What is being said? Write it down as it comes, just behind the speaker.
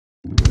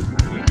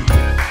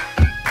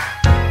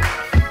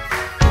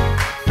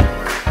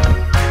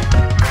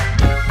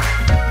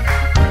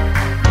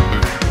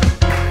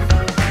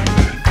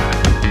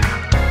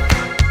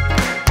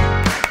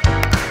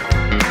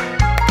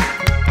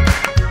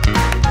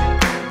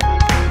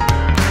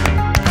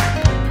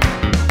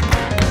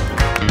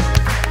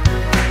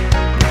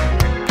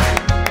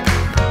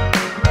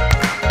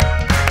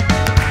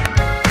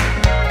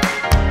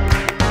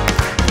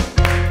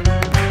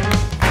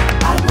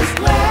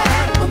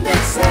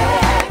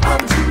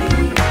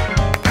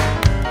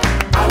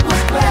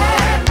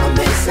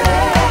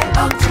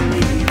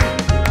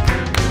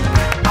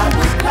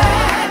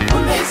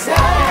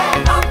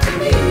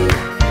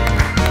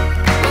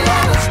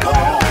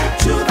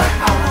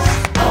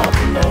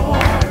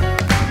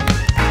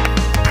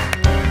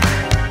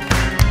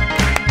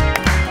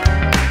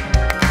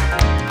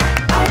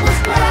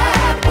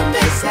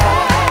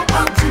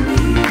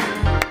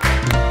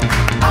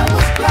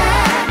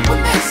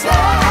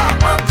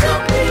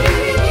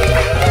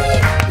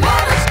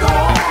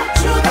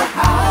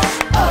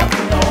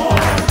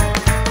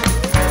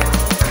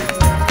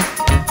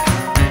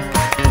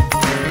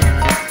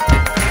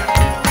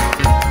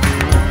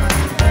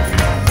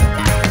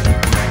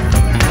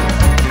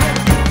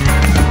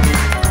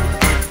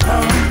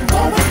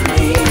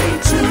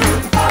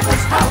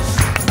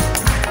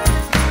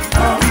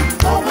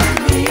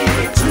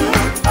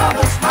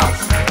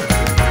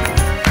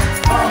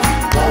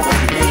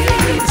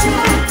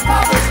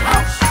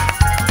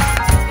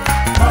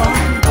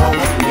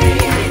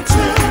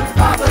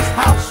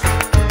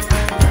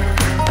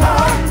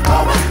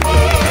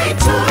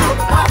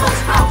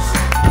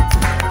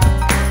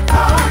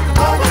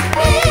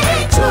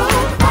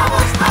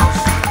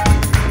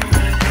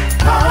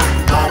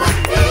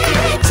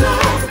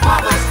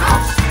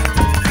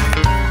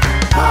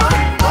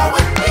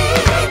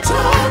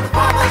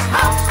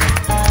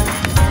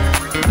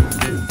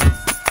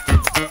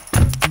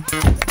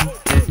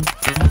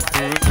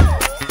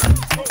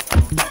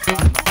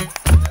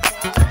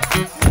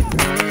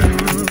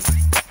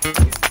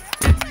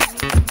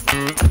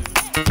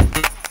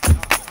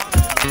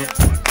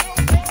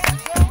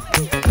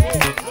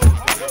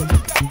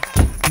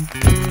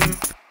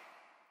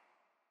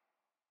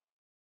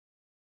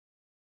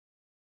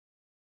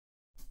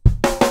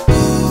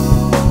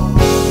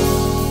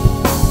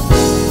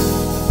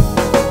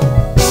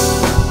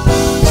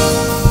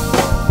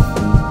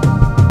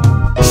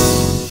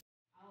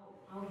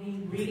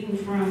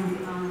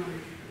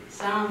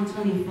Psalm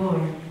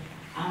 24.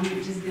 I'm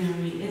just going to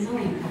read. It's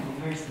only a couple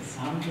verses, so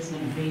I'm just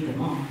going to read them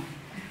all.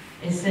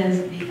 It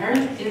says, "The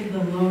earth is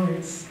the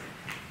Lord's,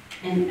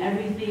 and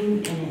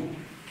everything in it.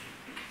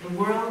 The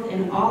world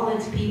and all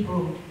its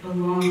people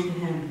belong to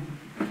him.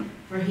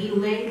 For he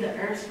laid the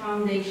earth's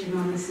foundation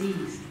on the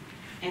seas,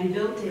 and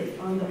built it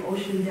on the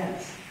ocean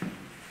depths.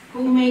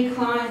 Who may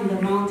climb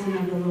the mountain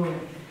of the Lord?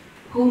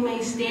 Who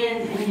may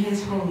stand in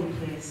his holy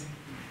place?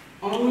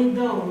 Only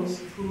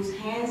those whose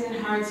hands and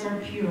hearts are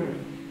pure,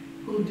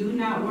 who do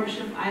not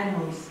worship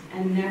idols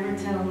and never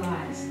tell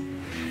lies.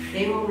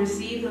 They will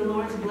receive the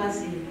Lord's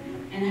blessing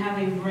and have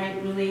a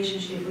right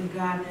relationship with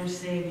God their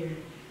Savior.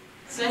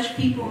 Such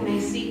people may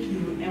seek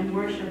you and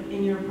worship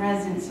in your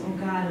presence, O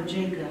God of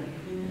Jacob.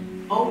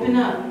 Open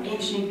up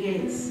ancient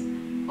gates,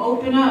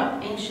 open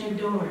up ancient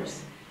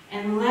doors,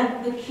 and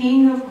let the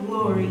King of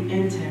glory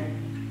enter.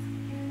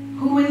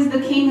 Who is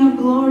the King of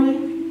glory?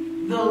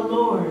 The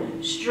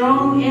Lord,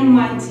 strong and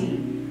mighty.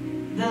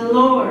 The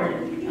Lord,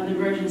 other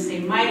versions say,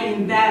 mighty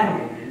in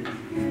battle.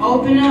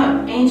 Open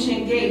up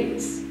ancient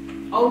gates,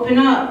 open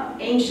up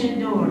ancient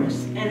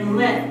doors, and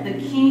let the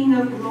King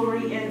of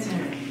glory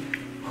enter.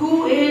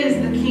 Who is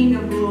the King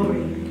of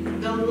glory?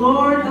 The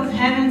Lord of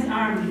heaven's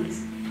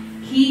armies.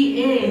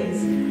 He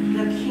is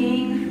the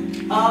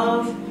King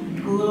of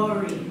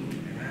glory."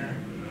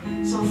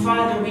 So,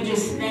 Father, we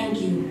just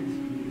thank you.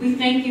 We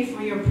thank you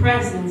for your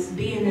presence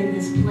being in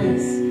this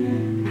place.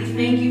 We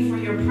thank you for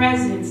your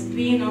presence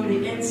being on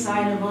the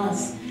inside of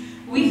us.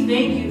 We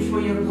thank you for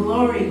your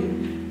glory,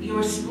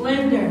 your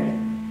splendor,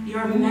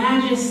 your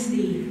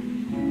majesty,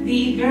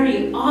 the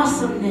very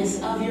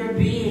awesomeness of your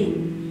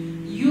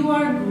being. You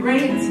are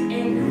great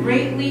and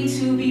greatly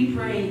to be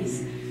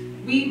praised.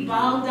 We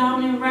bow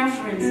down in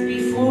reverence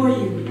before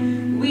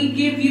you. We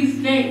give you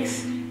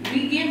thanks.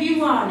 We give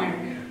you honor.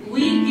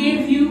 We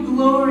give you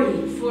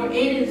glory, for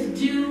it is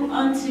due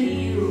unto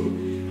you.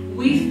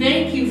 We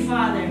thank you,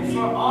 Father,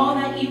 for all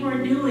that you are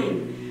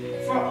doing,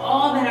 for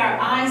all that our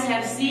eyes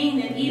have seen,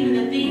 and even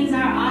the things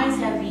our eyes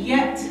have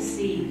yet to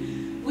see.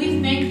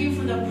 We thank you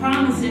for the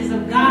promises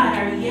of God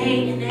are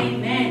yea and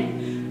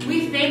amen.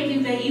 We thank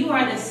you that you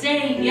are the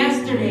same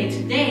yesterday,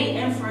 today,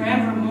 and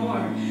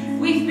forevermore.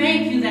 We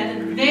thank you that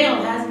the veil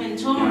has been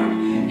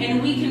torn,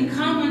 and we can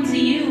come unto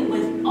you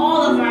with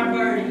all of our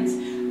burdens.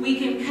 We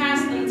can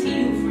cast them to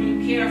you, for you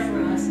care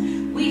for us.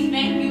 We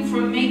thank you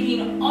for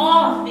making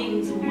all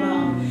things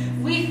well.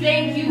 We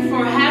thank you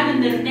for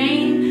having the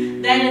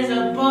name that is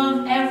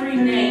above every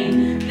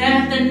name,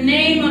 that at the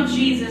name of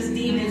Jesus,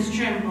 demons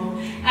tremble.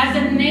 At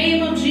the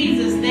name of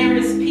Jesus, there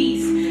is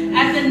peace.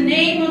 At the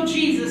name of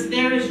Jesus,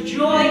 there is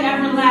joy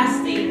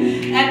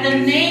everlasting. At the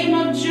name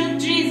of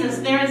Jesus,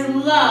 there is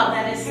love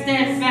that is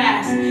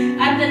steadfast.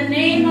 At the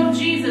name of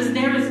Jesus,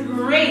 there is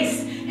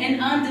grace and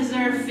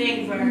undeserved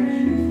favor.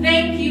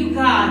 Thank you,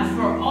 God,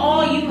 for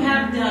all you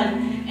have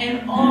done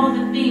and all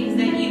the things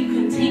that you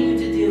continue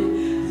to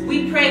do.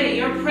 We pray that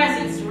your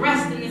presence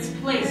rest in this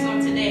place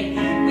on today.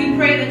 We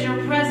pray that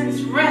your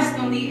presence rest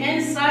on the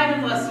inside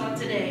of us on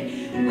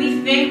today.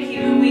 We thank you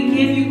and we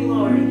give you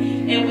glory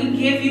and we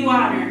give you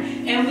honor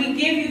and we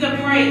give you the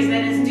praise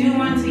that is due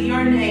unto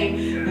your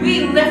name.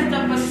 We lift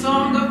up a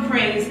song of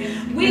praise.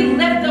 We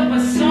lift up a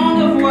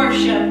song of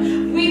worship.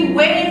 We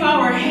wave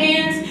our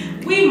hands.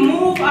 We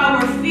move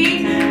our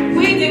feet.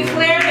 We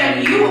declare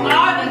that you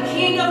are the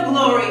King of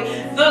glory,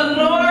 the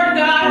Lord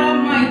God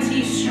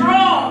Almighty,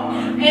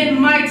 strong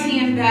and mighty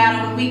in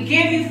battle. We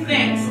give you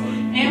thanks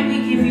and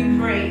we give you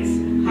praise.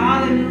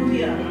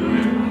 Hallelujah.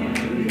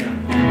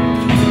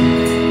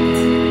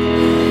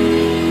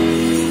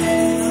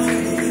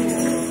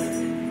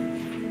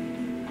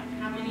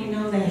 How many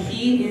know that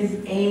he is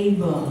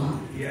able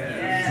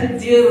to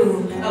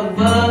do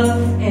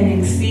above and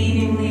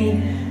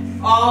exceedingly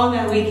all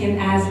that we can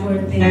ask or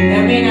think?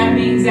 That may not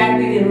be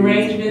exactly the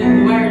arrangement of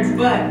the words,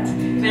 but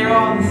they're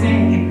all the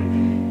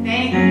same.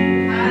 Thank you.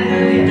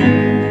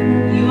 Hallelujah.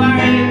 You are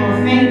able.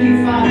 Thank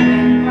you, Father,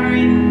 that you are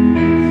able.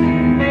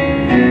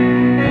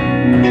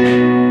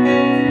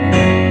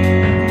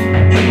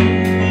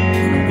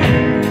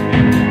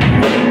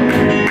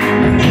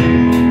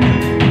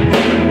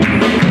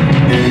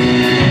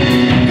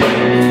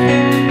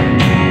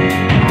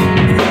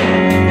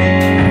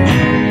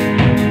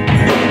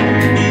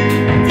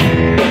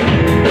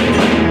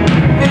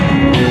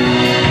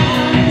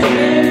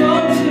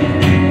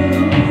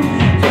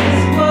 Just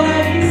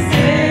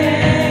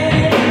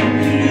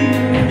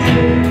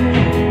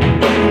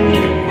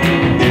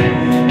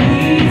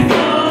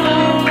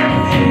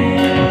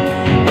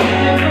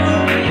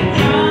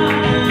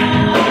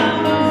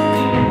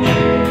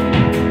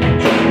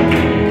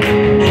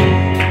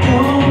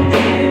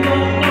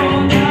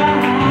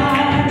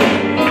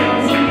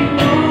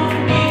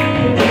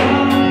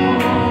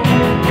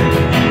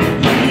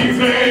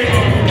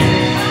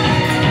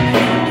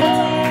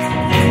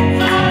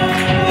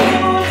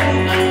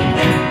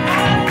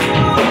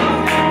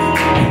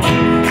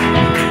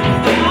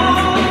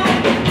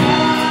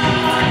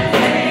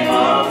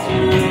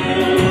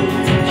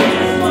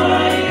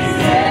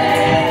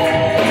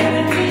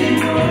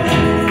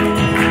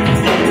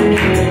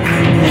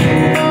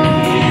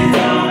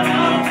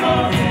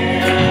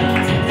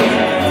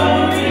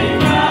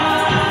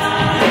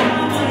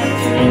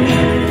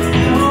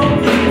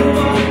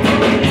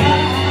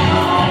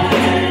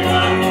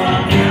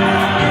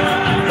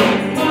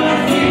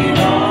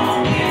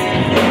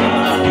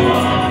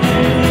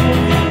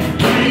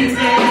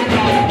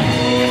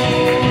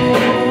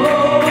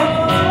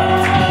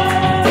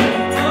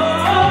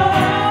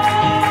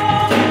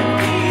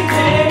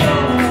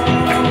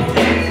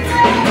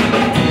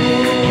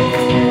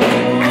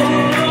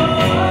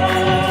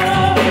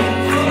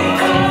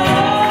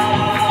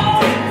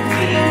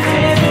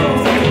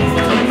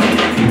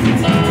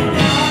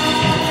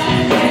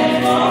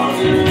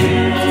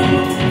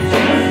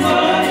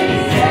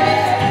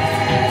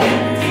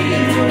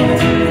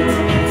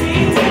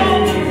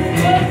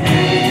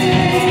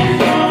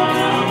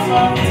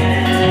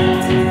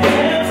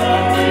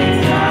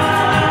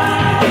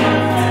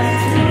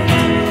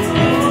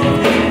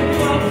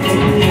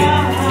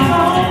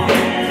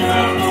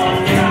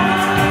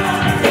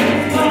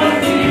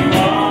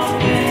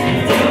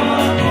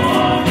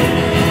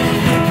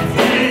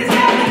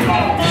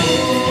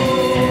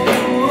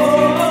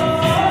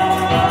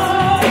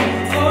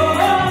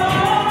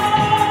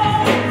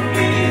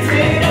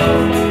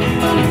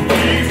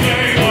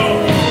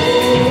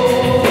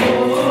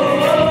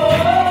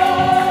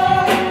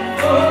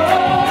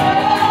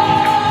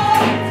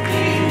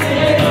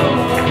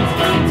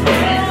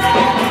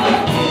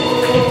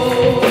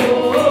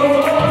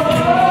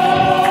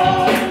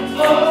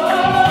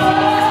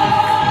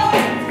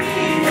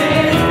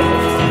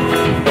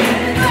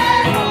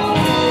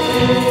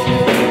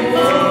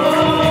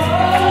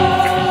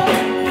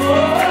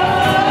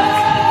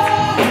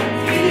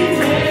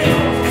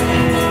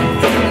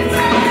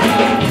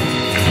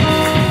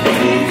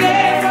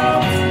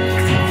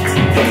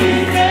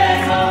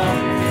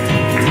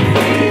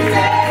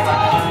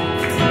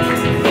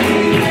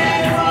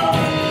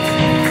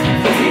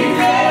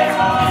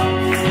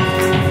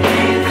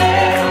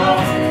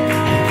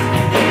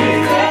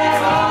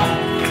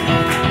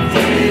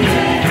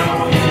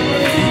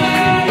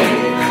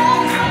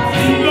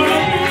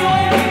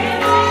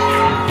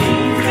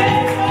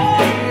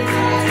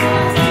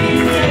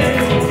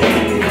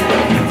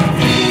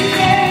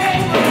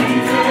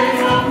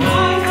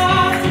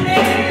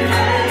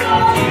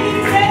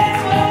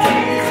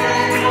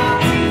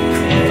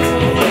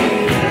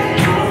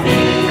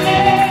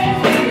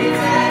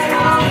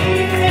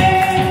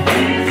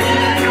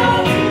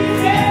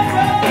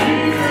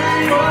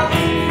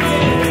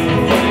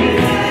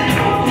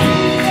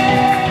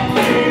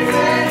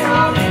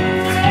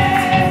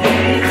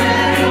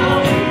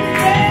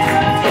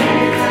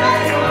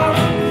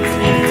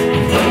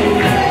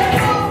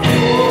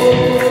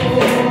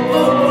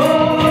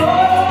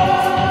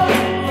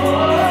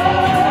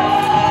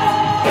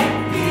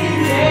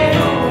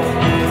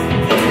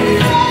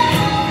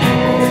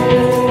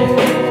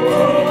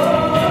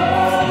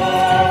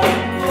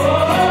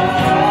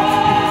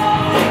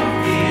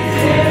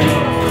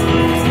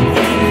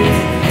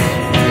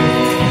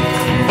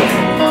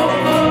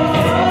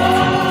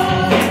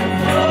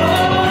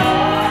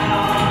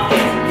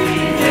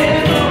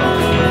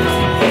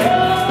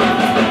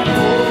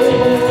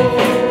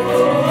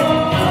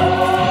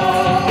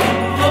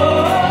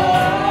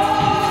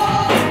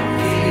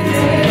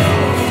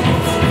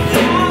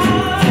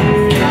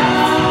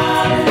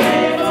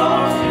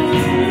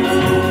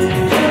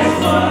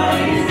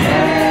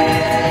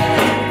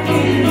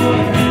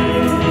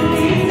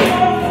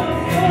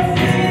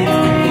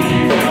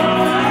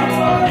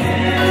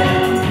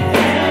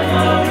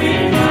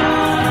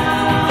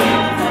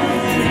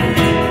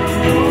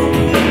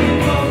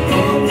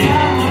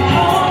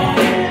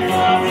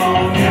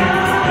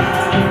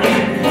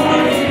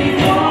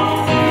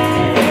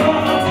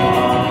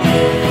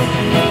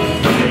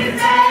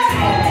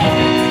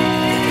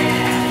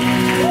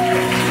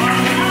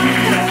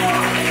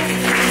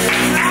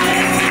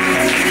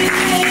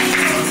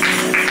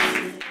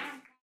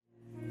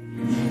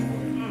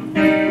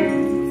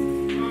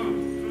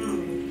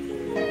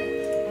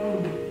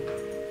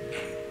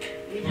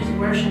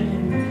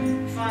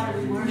Father,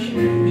 we worship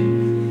you.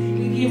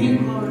 We give you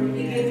glory.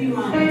 We give you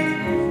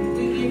honor.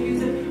 We give you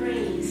the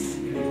praise.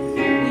 We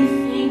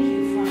thank you,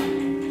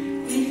 Father.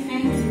 We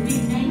thank you. We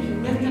thank you.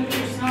 Lift up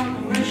your song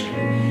and worship.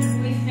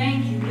 We thank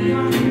you. We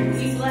honor you.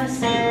 We bless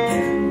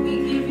you. We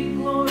give you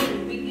glory.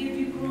 We give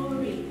you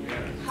glory.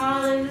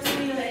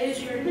 Hallelujah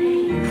is your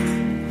name.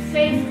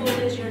 Faithful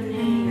is your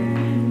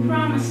name.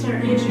 Promiser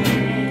is your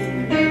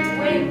name.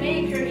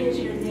 Waymaker is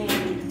your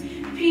name.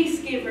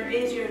 Peacegiver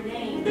is your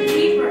name.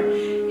 Keeper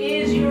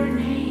is your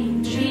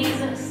name.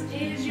 Jesus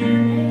is your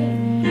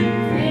name.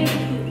 Thank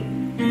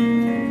you.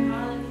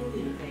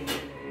 Hallelujah. Thank you.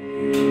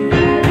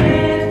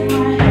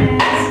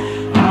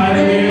 I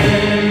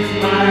lift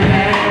my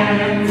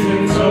hands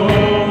in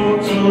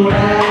total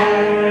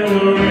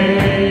adoration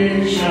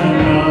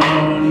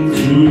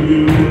unto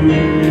you.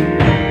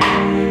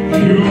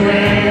 You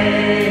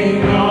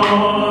reign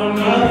on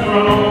the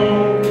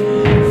throne.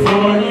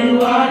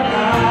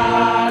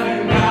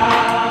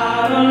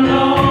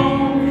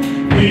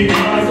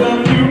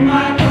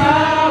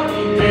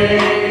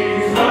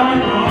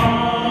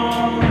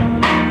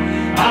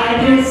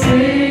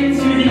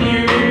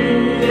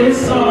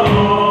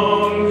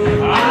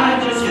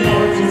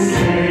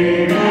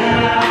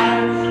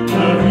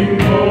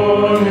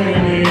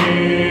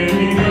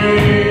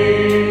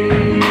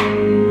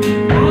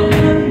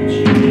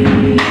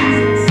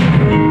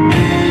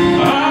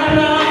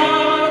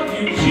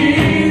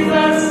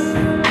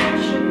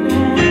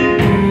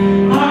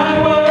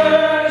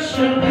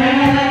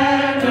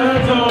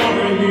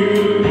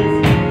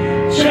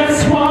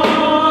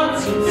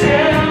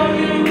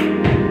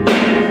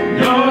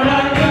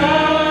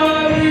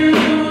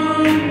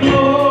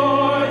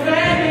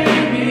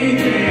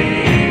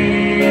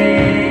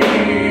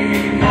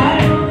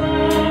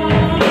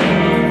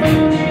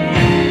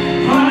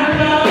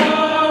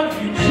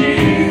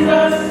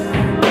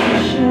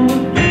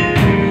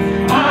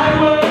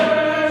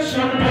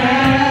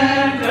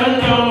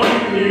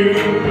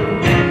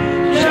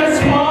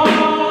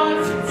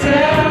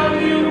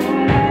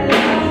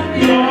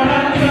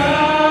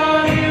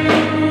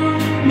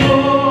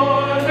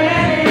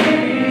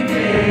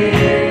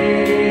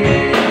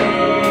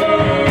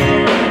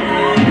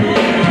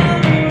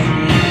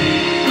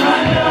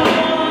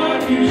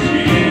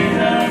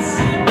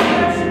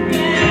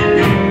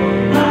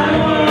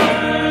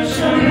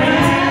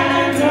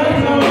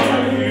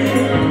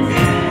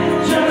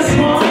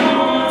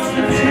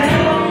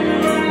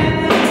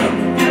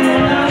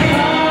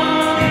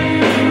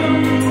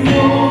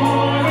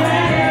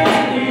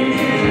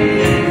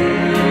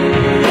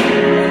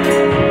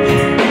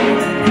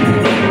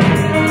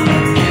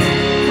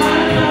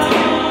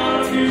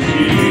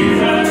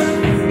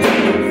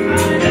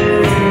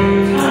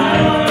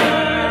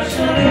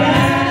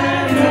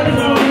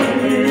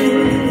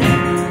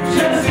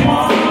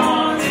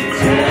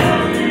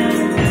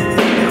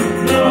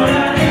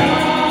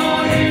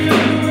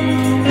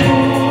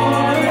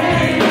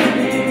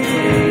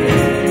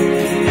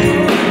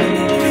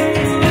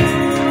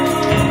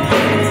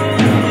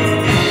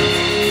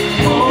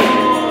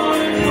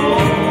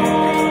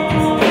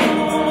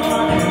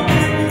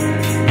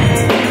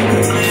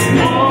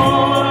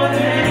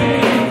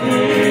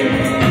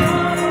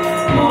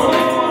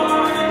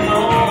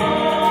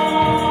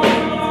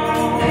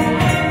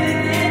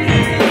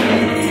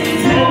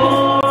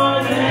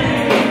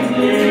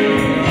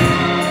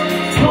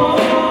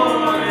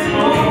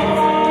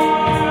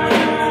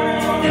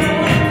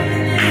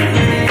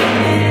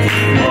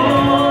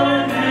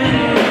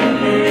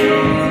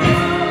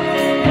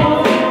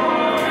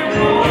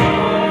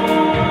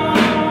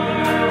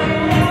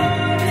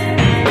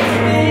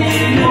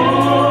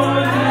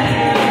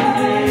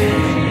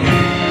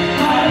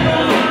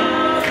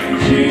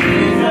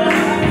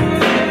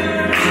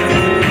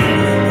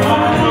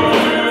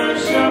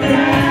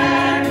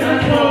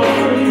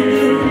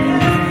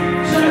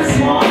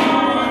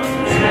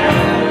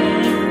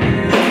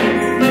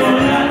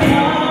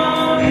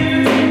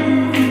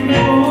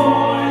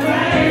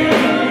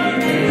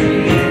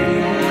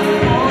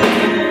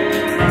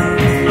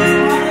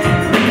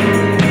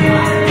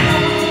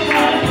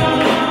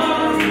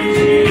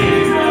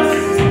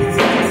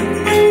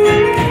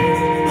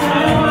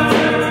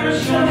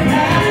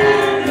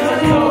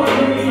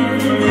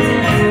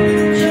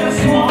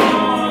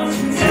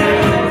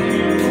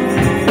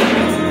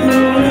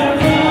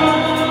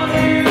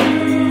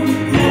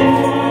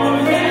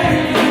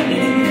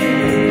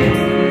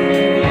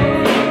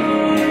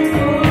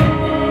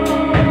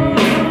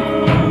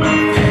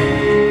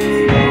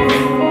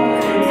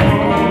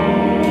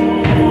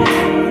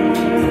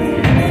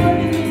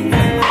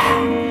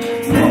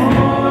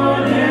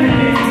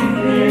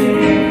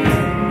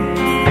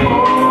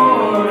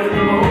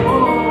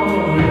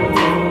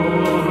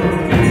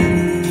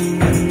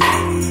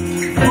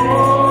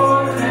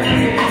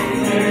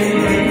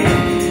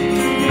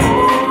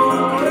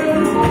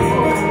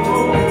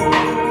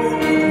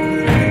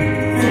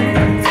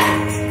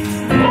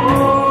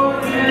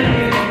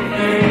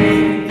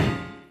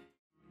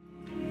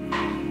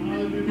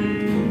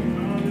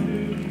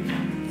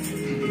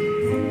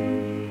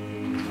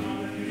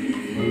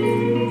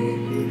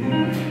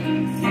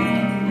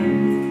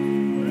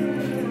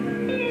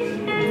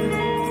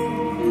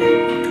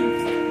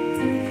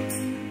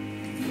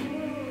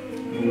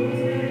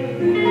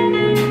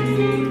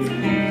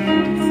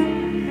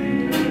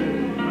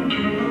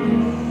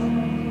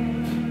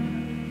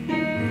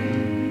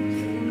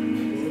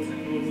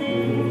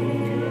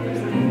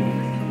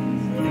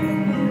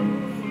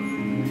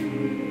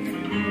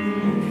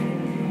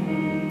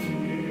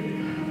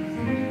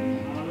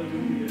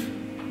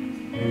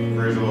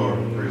 Praise the Lord.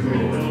 Praise the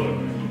Lord.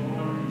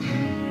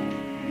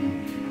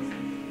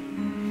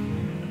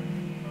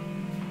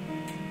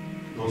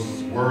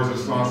 Those words and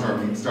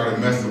songs started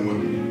messing with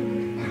me.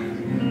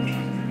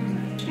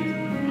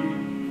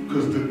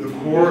 Because the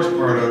chorus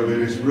part of it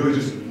is really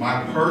just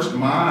my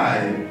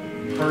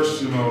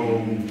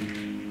personal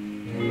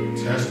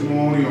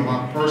testimony or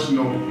my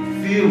personal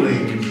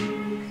feelings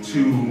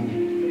to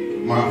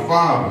my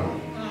father.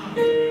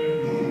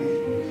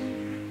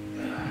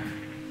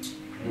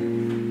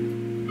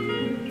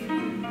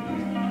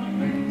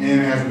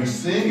 And as we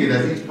sing it,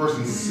 as each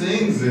person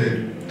sings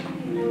it,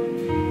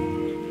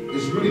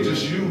 it's really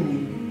just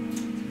you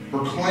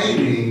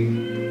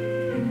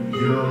proclaiming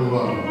your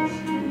love.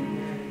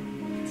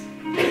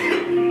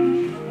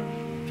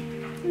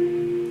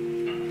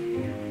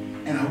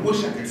 And I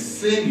wish I could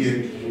sing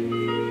it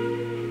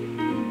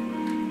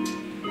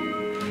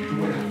the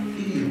way I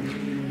feel.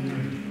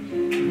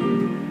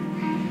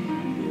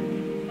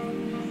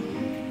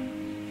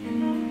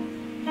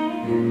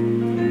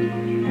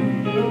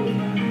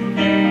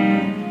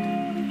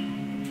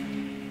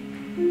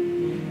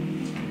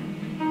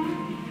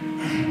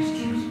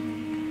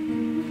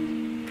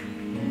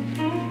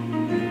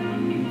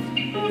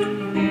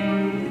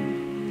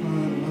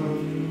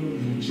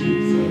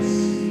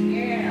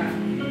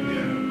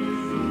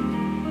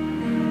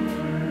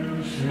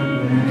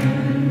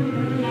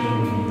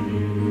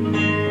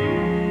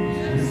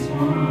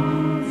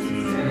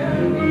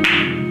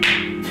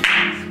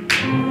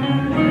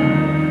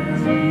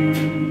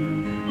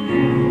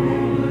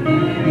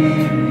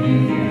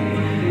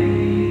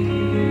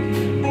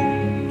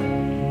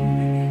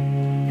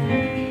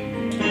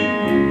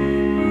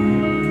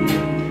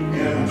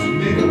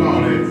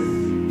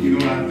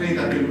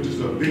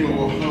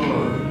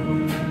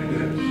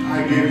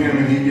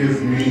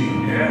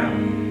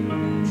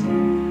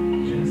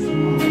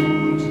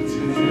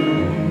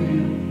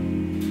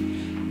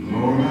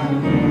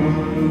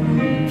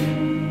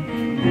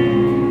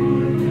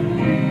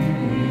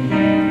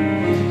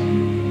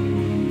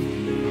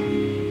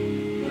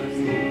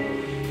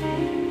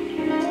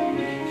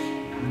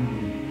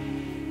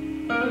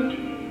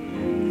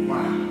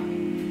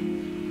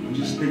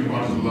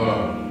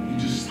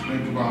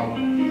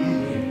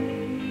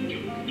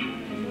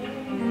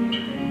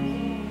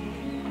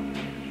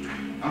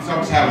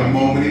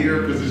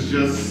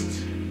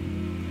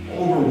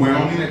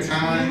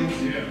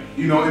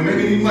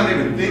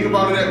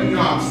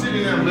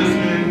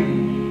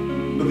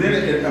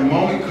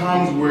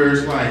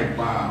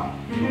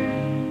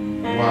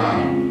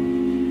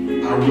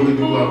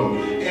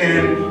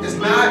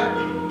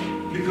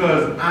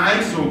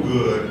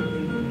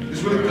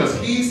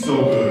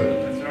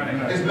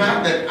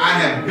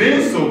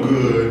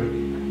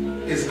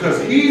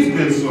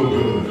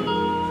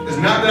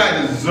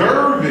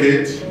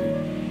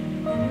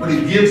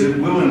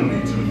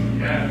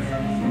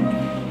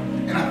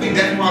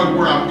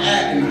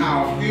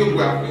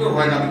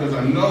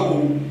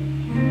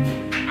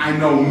 I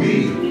know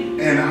me,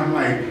 and I'm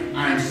like,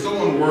 I am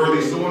so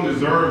unworthy, so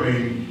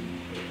undeserving,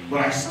 but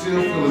I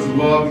still feel his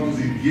love because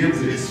he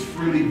gives it. It's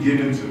freely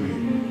given to me.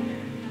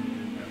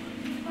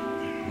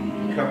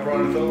 Cup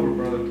runneth over,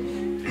 brother.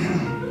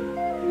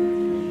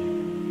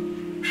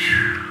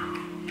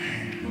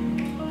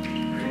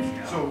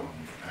 So,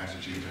 I ask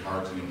that you get your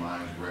hearts and your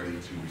minds ready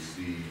to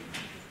receive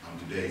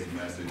today's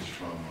message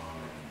from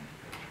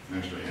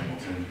Minister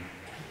Hamilton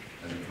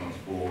as he comes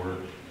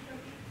forward.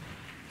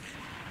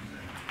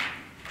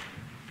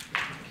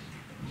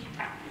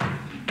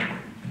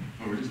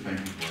 Lord, we just thank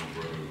you for our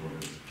brother,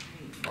 Lord, as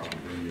Prophet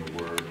bring your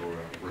word, Lord. I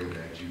pray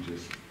that you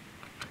just,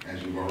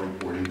 as you've already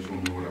poured into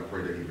him, Lord, I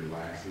pray that he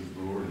relaxes,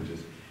 Lord, and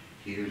just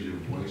hears your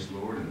voice,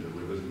 Lord, and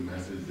delivers the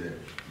message that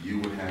you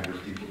would have your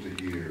people to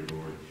hear,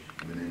 Lord.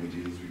 In the name of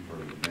Jesus, we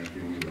pray. Thank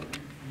you and we love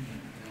you.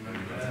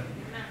 Amen.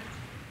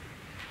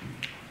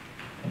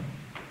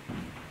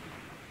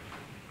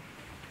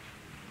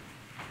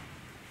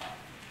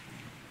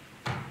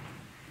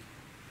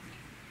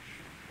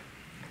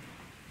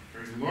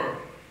 Praise the Lord.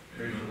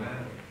 Praise the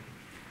Lord.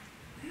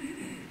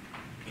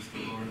 Bless the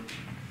Lord.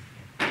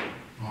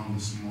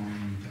 This morning,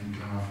 we thank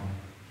God for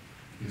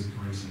his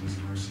grace and his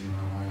mercy in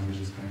our lives. We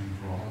just thank him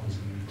for all of his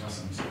many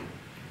blessings.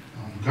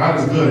 God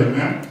is good,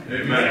 amen?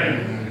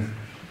 Amen.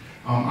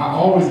 I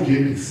always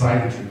get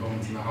excited to go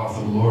into the house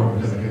of the Lord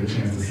because I get a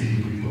chance to see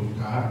the people of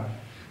God.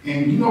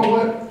 And you know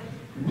what?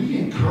 We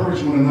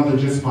encourage one another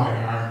just by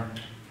our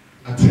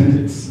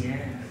attendance.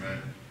 Yeah.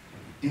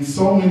 In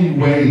so many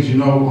ways, you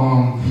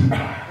know,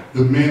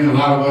 the men, a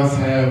lot of us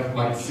have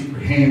like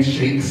secret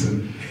handshakes,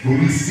 and when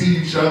we see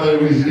each other,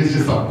 it's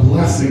just a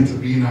blessing to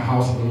be in the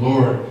house of the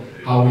Lord,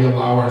 how we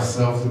allow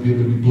ourselves to be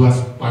able to be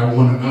blessed by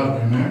one another,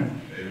 amen?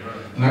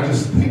 And I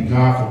just thank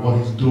God for what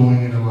he's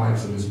doing in the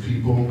lives of his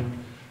people.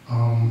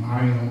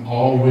 I am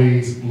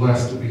always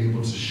blessed to be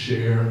able to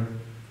share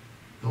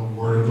the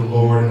word of the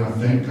Lord, and I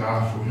thank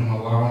God for him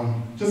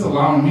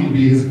allowing me to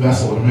be his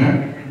vessel,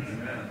 amen?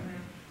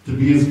 To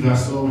be his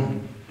vessel.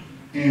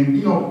 And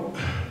you know,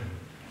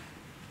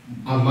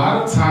 a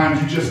lot of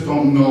times you just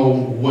don't know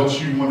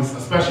what you want to,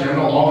 especially I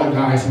know all the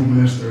guys who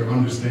minister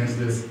understands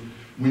this.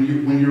 When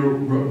you're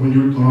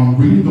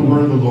reading the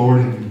word of the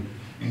Lord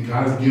and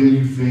God is giving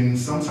you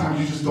things, sometimes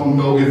you just don't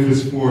know if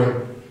it's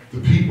for the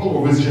people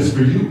or if it's just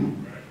for you.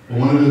 But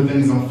one of the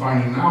things I'm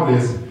finding out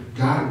is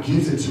God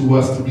gives it to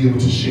us to be able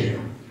to share.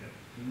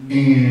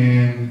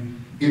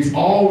 And it's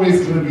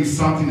always going to be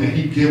something that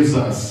he gives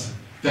us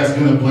that's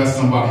going to bless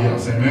somebody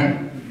else.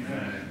 Amen?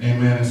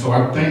 Amen. And so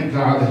I thank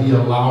God that he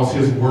allows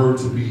his word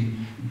to be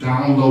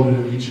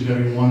downloaded in each and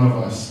every one of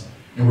us.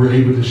 And we're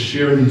able to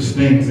share these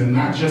things. And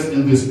not just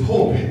in this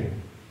pulpit,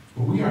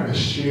 but we are to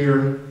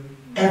share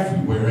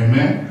everywhere.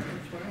 Amen.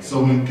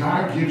 So when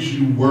God gives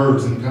you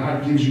words and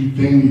God gives you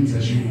things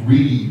as you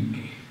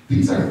read,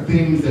 these are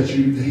things that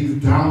he's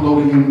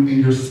downloading in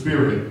your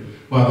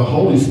spirit by the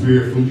Holy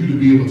Spirit for you to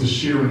be able to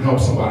share and help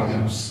somebody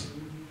else.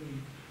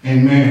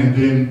 Amen. And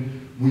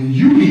then when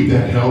you need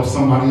that help,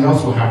 somebody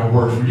else will have a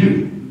word for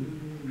you.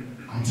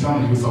 I'm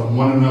telling you, it's a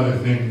one another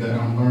thing that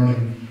I'm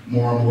learning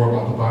more and more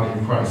about the body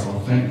of Christ. So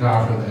thank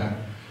God for that.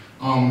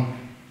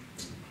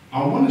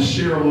 I want to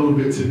share a little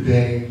bit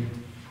today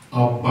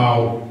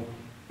about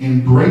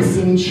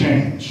embracing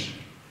change.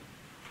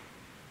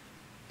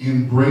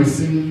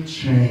 Embracing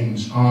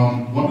change.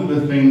 One of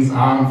the things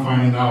I'm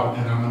finding out,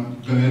 and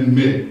I'm going to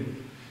admit,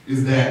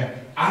 is that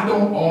I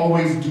don't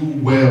always do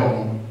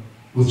well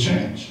with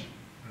change.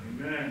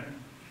 Amen.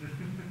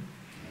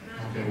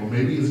 Okay, well,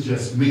 maybe it's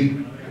just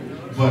me.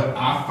 But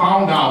I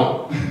found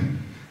out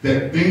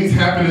that things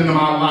happen in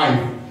my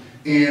life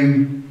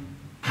and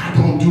I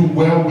don't do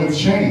well with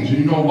change. And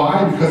you know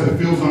why? Because it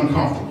feels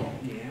uncomfortable.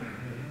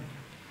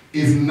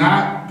 It's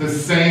not the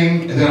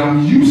same that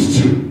I'm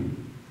used to.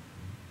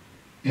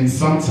 And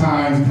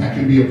sometimes that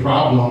can be a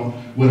problem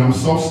when I'm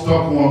so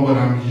stuck on what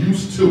I'm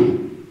used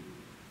to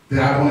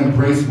that I don't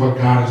embrace what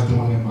God is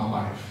doing in my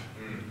life.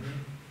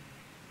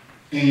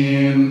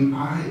 And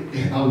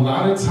a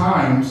lot of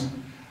times,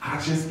 I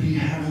just be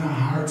having a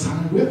hard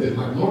time with it.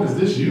 Like, Lord, is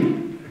this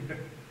you?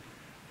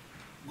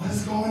 What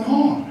is going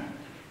on?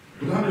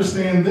 But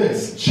understand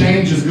this,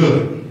 change is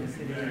good.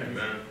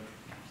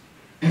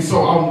 And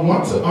so I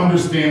want to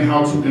understand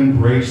how to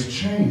embrace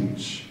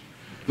change.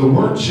 The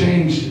word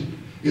change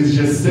is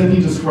just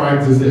simply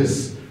described as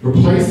this: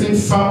 replacing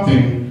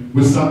something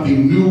with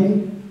something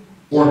new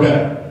or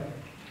better.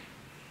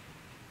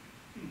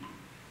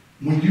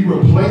 When you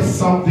replace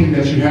something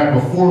that you had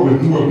before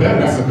with new or better,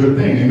 that's a good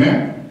thing,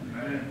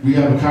 amen? We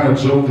have a kind of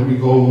joke that we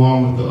go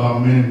along with the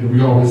men that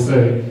we always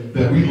say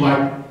that we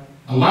like,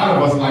 a lot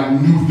of us like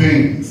new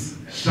things,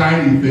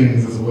 shiny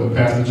things is what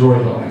Pastor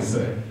Jordan always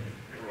say.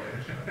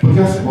 But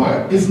guess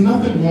what? It's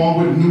nothing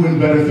wrong with new and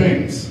better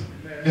things.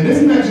 And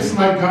isn't that just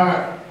like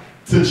God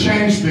to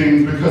change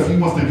things because he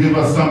wants to give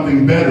us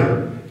something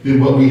better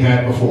than what we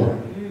had before?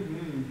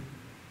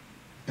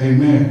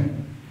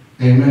 Amen.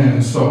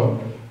 Amen. So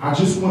I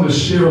just want to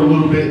share a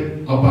little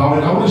bit about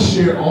it. I want to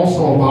share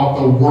also about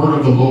the word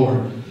of the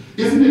Lord.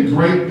 Isn't it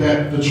great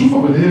that the truth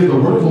of it is the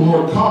word of the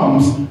Lord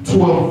comes to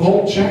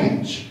evoke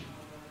change?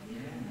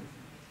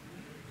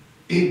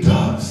 It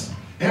does.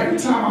 Every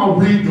time I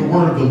read the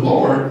word of the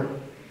Lord,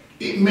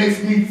 it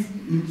makes me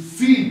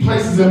see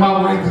places in my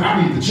life that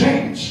I need to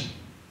change.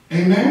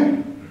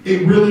 Amen?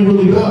 It really,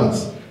 really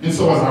does. And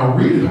so as I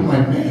read it, I'm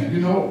like, man,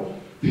 you know,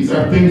 these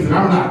are things that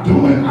I'm not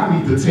doing. I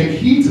need to take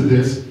heed to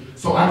this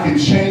so I can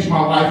change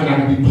my life and I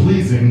can be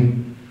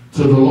pleasing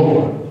to the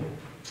Lord.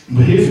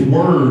 But his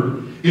word,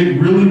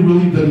 it really,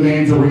 really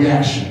demands a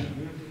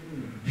reaction.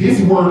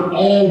 His word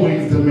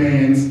always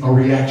demands a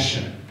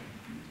reaction.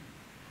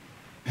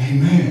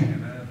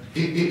 Amen.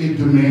 It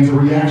demands a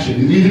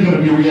reaction. It's either going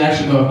to be a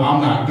reaction of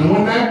I'm not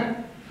doing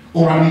that,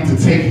 or I need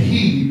to take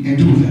heed and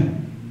do that.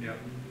 Yep.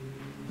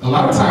 A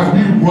lot of times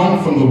we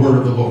run from the word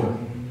of the Lord.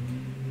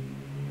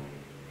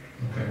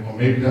 Okay, well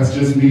maybe that's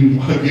just me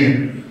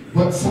again.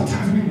 But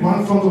sometimes we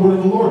run from the word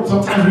of the Lord.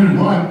 Sometimes we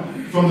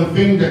run from the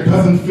thing that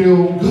doesn't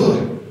feel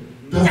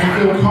good, doesn't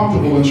feel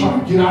comfortable, and try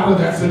to get out of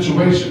that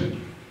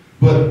situation.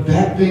 But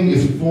that thing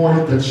is for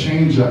it to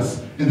change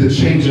us and to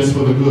change us for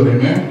the good.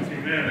 Amen?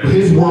 Amen. But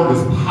his word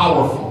is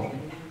powerful.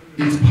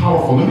 It's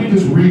powerful. Let me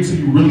just read to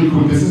you really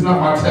quick. This is not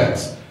my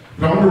text.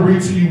 But I want to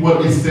read to you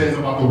what it says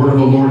about the word of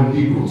the Lord in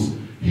Hebrews.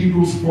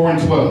 Hebrews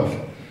 4:12.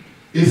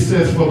 It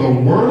says, "For the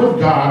word of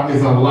God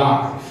is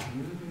alive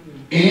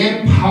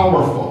and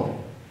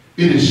powerful.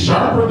 It is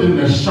sharper than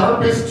the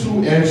sharpest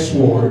two-edged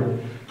sword,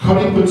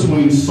 cutting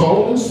between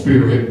soul and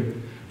spirit,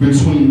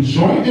 between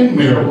joint and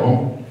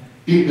marrow.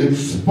 It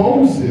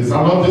exposes,"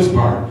 I love this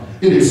part,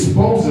 "it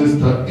exposes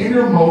the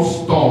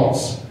innermost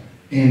thoughts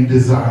and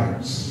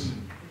desires."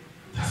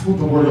 That's what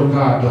the word of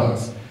God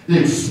does. It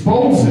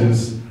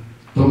exposes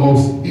the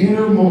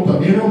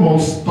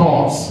innermost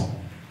thoughts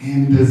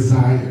and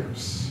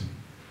desires.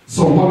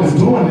 So what it's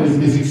doing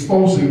is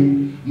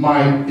exposing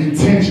my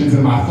intentions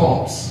and my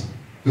thoughts.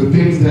 The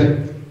things that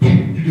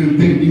you didn't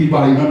think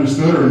anybody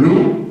understood or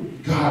knew,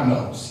 God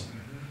knows.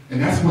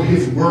 And that's what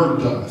his word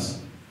does.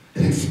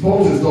 It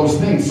exposes those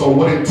things. So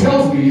what it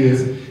tells me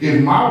is,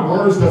 if my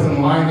words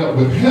doesn't line up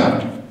with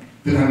him,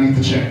 then I need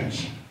to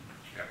change.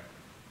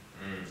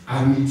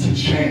 I need to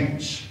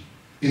change.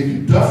 If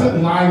it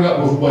doesn't line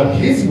up with what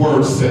his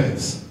word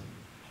says,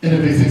 and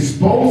if it's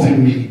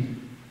exposing me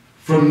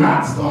for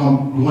not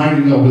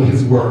lining up with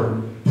his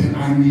word, then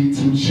I need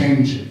to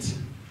change it.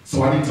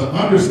 So I need to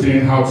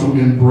understand how to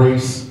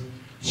embrace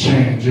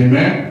change.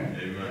 Amen?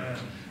 Amen.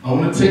 I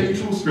want to take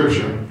you to a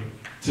scripture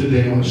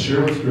today. I want to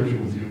share a scripture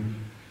with you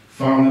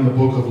found in the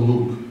book of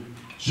Luke,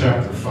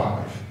 chapter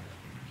 5.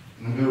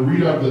 And I'm going to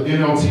read out the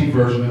NLT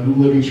version, the New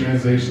Living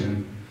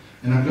Translation.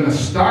 And I'm going to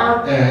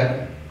start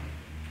at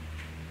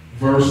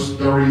verse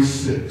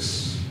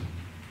 36.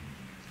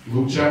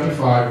 Luke chapter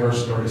 5,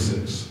 verse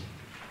 36.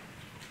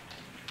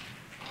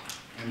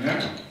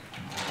 Amen?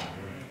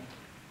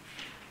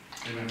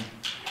 Amen.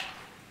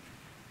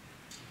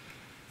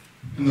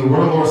 And the word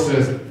of the Lord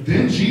says,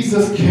 Then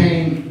Jesus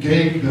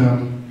gave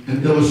them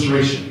an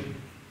illustration.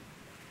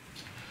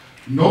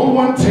 No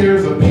one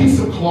tears a piece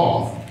of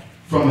cloth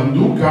from a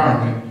new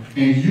garment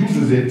and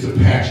uses it to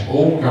patch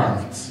old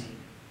garments.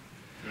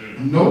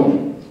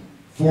 No,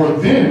 for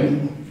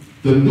then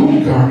the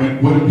new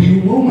garment would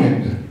be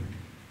ruined,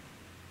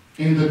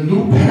 and the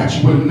new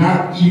patch would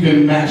not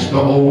even match the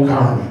old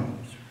garment.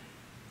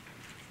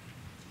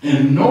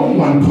 And no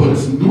one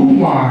puts new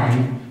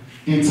wine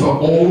into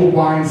old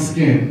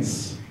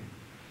wineskins,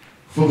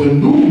 for the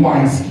new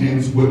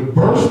wineskins would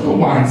burst the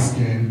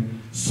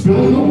wineskin,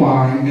 spilling the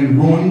wine and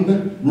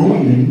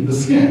ruining the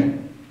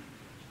skin.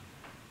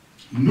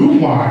 New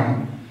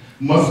wine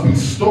must be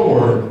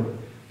stored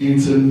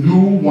into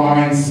new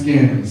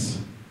wineskins,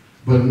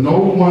 but no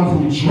one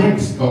who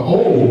drinks the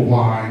old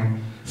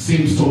wine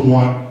seems to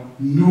want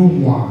new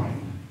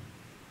wine.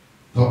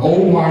 The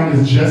old wine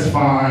is just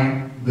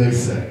fine, they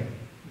say.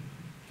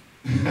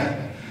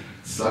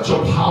 Such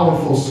a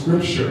powerful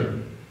scripture.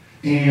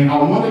 And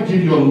I want to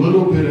give you a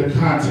little bit of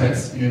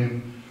context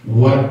in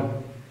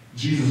what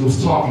Jesus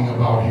was talking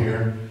about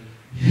here.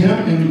 Him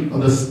and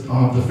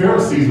the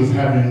Pharisees was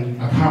having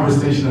a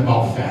conversation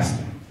about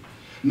fasting.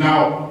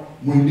 Now,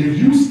 if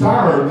you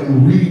start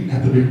and read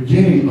at the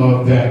beginning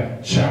of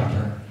that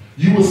chapter,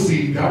 you will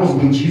see that was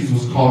when Jesus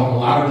was calling a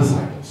lot of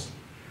disciples.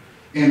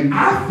 And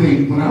I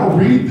think when I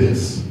read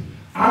this,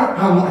 I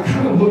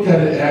kind of look at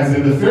it as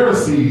in the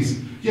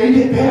Pharisees, they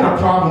had a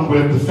problem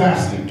with the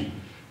fasting.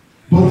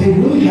 But they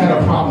really had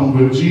a problem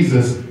with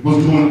Jesus was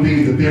doing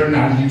things that they're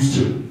not used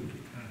to.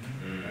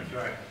 That's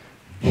right.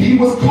 He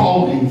was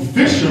calling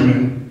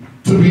fishermen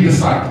to be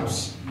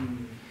disciples.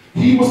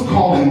 He was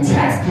calling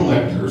tax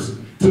collectors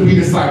to be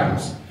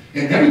disciples.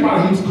 And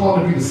everybody he was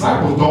calling to be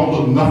disciples don't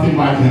look nothing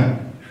like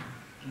him.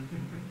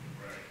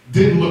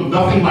 Didn't look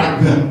nothing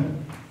like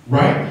them.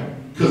 Right?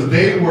 Because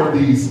they were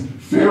these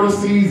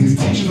Pharisees, these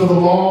teachers of the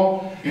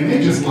law, and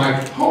they just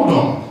like, hold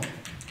on.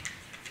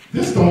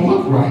 This don't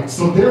look right.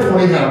 So therefore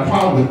they had a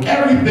problem with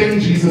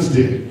everything Jesus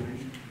did.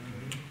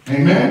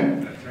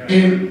 Amen? Right.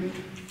 And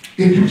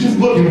if you just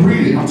look and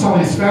read it, I'm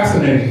telling you, it's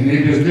fascinating.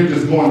 And they're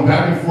just going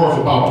back and forth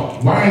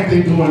about why ain't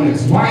they doing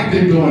this? Why ain't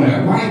they doing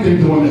that? Why ain't they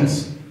doing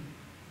this?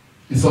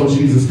 And so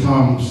Jesus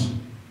comes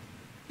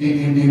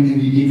and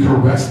he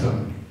corrects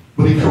them.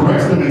 But he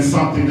corrects them in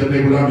something that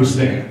they would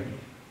understand.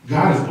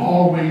 God is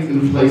always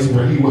in a place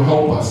where he will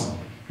help us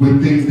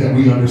with things that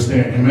we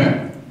understand.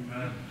 Amen?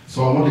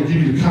 So I want to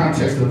give you the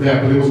context of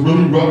that, but it was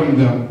really rubbing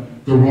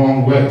them the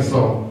wrong way.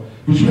 So,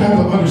 but you have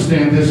to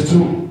understand this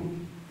too.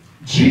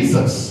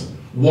 Jesus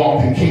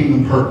walked in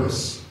kingdom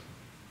purpose.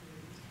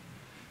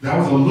 That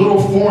was a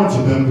little foreign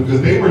to them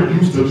because they were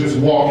used to just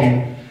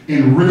walking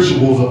in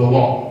rituals of the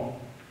law.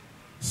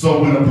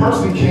 So when a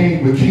person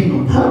came with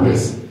kingdom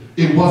purpose,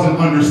 it wasn't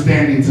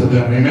understanding to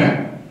them.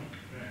 Amen?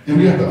 And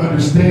we have to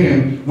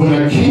understand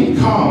when a king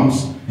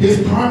comes,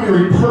 his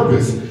primary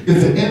purpose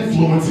is to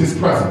influence his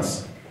presence.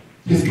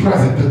 His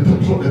presence,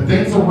 the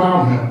things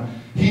around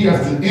him, he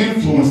has to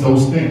influence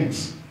those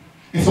things.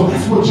 And so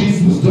that's what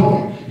Jesus was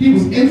doing. He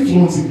was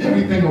influencing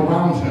everything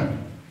around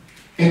him.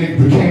 And it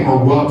became a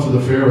rub to the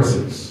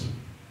Pharisees.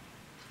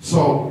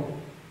 So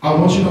I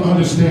want you to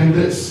understand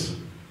this.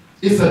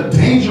 It's a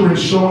danger in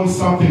showing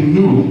something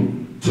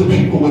new to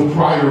people with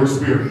prior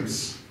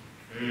experience.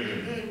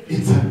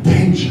 It's a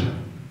danger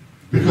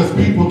because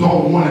people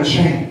don't want to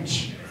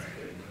change.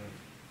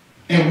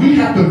 And we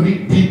have to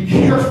be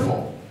careful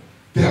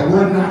that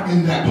we're not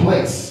in that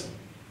place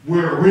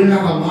where we're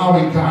not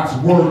allowing God's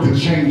word to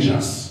change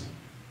us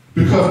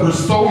because we're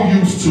so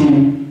used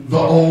to the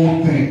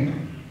old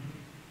thing.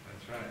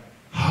 That's right.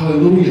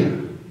 Hallelujah.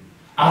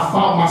 I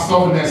found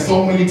myself in that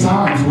so many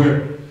times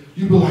where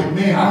you be like,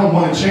 man, I don't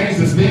want to change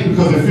this thing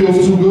because it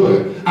feels too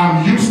good.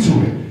 I'm used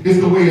to it. It's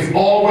the way it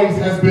always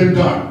has been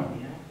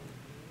done.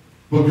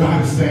 But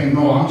God is saying,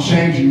 no, I'm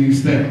changing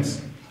these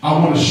things. I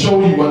want to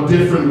show you a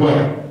different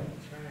way.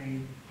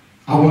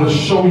 I want to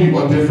show you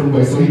a different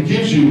way. So he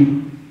gives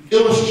you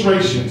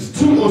illustrations,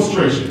 2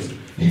 illustrations.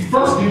 He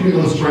first gives you an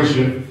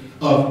illustration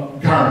of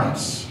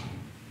garments.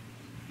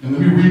 And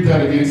let me read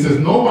that again. It says,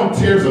 no one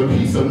tears a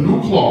piece of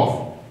new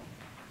cloth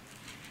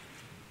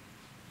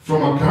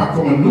from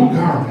a new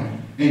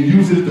garment and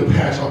uses it to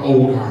patch an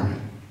old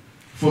garment.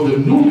 For the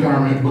new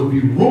garment would be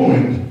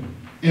ruined,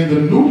 and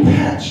the new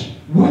patch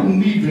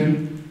wouldn't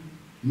even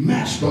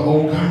match the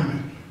old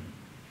garment.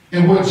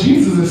 And what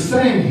Jesus is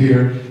saying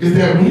here is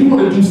that when you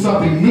want to do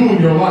something new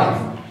in your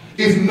life,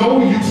 it's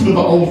no use for the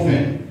old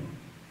thing.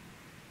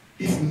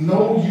 It's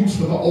no use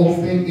for the old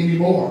thing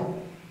anymore.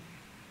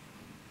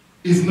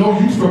 It's no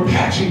use for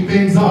patching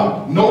things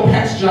up. No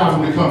patch jobs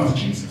when it comes to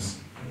Jesus.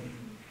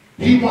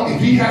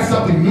 If he has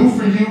something new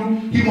for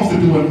you, he wants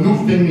to do a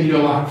new thing in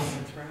your life.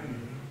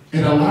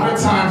 And a lot of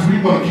times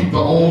we want to keep the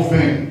old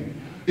thing.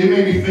 It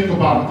made me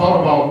thought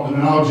about an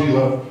analogy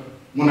of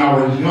when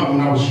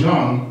I was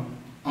young,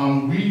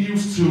 we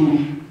used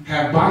to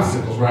have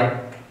bicycles, right?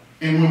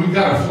 And when we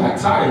got a flat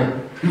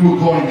tire, we would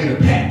go and get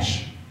a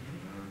patch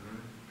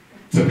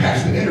to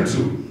patch the inner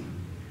tube.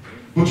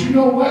 But you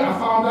know what? I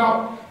found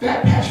out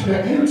that patch for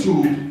that inner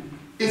tube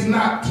is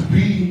not to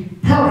be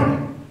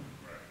permanent.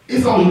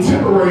 It's only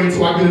temporary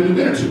until I get a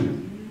new inner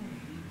tube.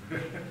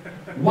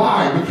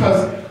 Why?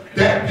 Because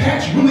that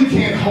patch really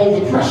can't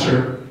hold the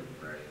pressure.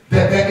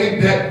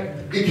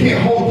 It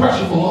can't hold the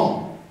pressure for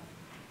long.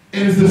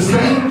 And it's the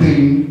same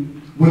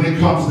thing when it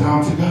comes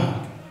down to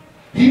God.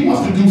 He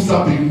wants to do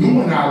something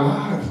new in our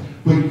lives,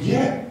 but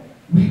yet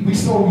we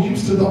so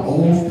used to the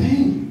old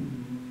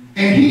thing.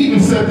 And he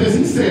even said this.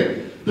 He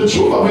said, the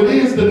truth of it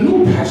is the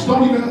new patch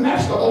don't even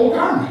match the old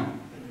garment.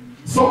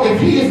 So if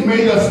he has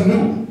made us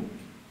new,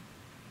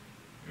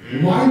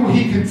 why would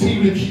he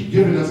continue to keep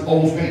giving us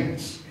old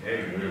things?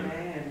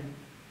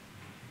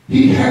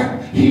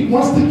 He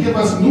wants to give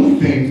us new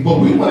things, but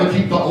we want to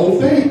keep the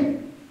old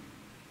thing.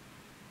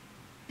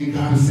 And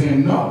God is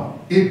saying, no,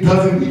 it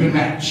doesn't even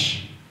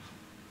match.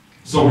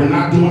 So we're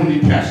not doing any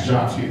patch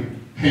jobs here.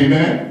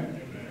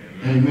 Amen?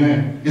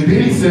 Amen. And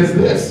then he says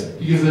this.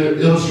 He gives an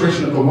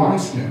illustration of the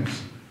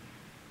wineskins.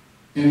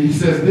 And he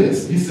says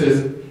this. He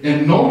says,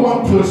 and no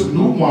one puts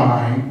new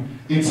wine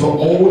into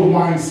old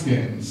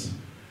wineskins,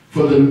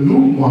 for the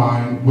new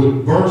wine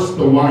would burst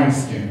the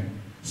wineskin,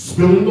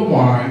 spilling the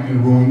wine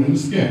and ruining the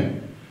skin.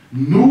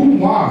 New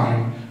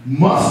wine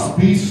must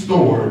be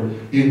stored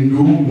in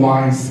new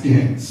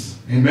wineskins.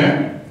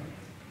 Amen?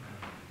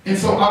 And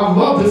so I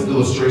love this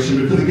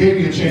illustration because it gave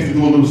me a chance to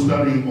do a little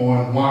study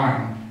on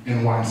wine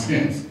and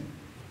wineskins.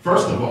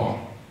 First of all,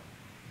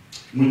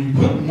 when you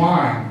put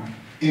wine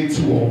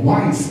into a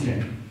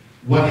wineskin,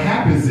 what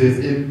happens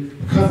is,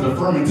 because of the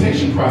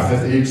fermentation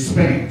process, it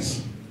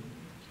expands.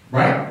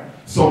 Right?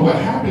 So what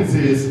happens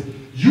is,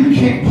 you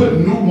can't put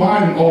new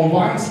wine in old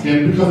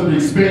wineskin because it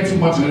expands too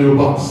much and it'll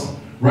bust,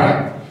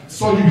 right?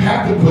 So you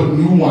have to put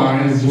new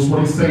wine, is just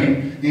what he's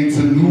saying,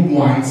 into new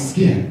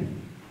wineskin.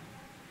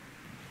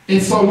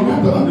 And so you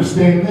have to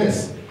understand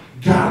this.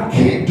 God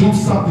can't do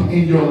something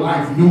in your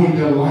life, new in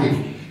your life,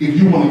 if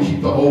you want to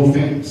keep the old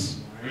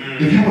things.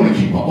 If you want to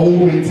keep an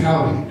old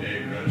mentality.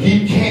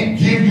 He can't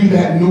give you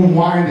that new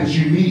wine that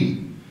you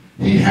need.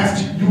 You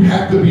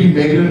have to be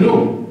made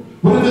anew.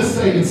 What does it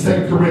say in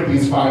 2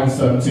 Corinthians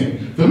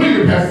 5:17?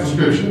 Familiar passage of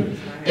scripture.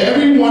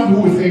 Everyone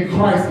who is in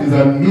Christ is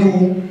a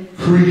new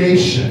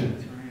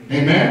creation.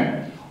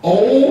 Amen?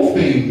 Old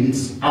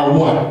things are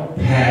what?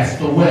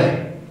 Passed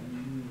away.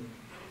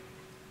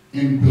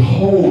 And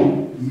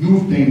behold, new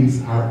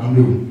things are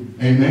anew.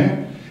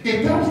 Amen?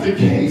 If that was the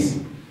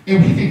case,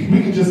 and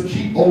we can just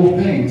keep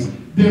old things,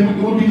 then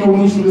there would be no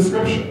use for the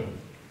scripture.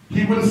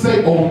 He wouldn't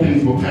say old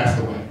things will pass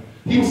away.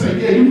 He would say,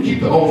 yeah, you can keep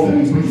the old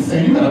things, but he's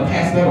saying you got to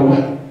pass that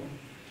away.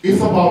 It's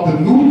about the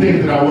new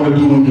thing that I want to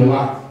do in your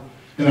life.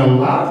 And a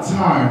lot of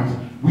times,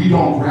 we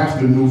don't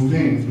grasp the new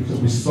things because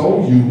we're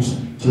so used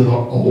to the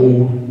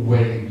old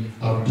way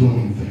of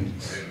doing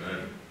things.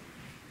 Amen.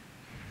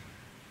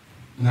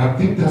 And I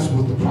think that's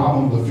what the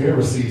problem of the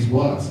Pharisees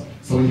was.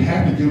 So he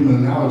had to give them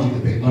an analogy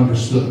that they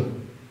understood.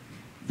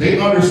 They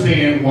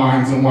understand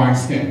wines and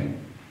wineskin.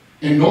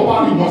 And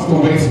nobody wants to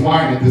waste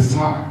wine at this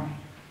time.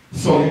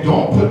 So you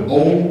don't put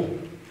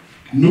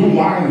new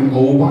wine in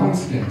old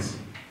wineskins.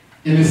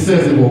 And it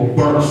says it will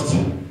burst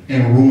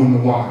and ruin the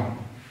wine.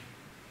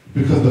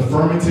 Because the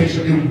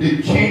fermentation,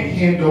 it can't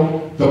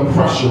handle the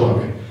pressure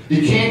of it.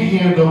 It can't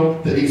handle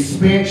the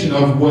expansion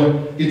of what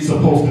it's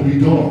supposed to be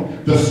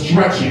doing. The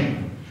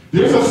stretching.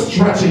 There's a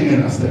stretching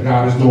in us that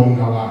God is doing in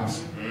our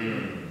lives.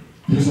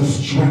 There's a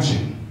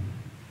stretching.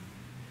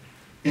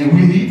 And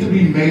we need to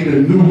be made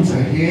anew to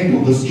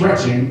handle the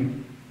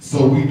stretching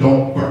so we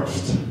don't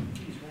burst.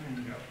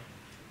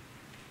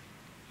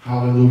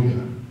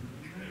 Hallelujah.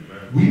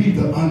 We need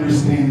to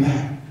understand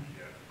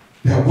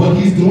that what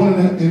he's doing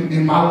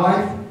in my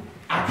life,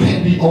 I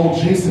can't be old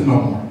Jason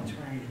no more.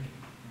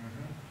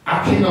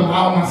 I can't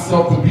allow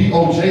myself to be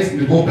old Jason,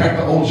 to go back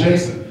to old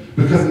Jason,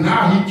 because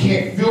now he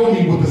can't fill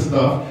me with the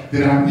stuff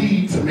that I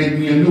need to make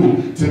me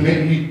anew, to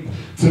make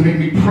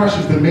me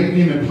precious, to make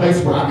me in a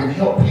place where I can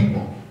help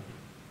people.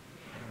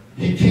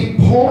 He can't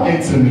pour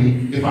into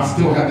me if I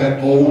still have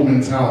that old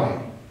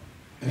mentality.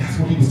 And that's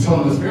what he was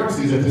telling the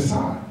Pharisees at this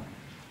time.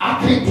 I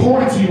can't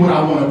pour into you what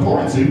I want to pour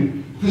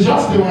into because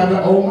y'all still have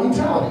that old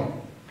mentality.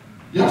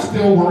 Y'all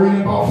still worrying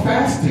about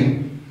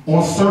fasting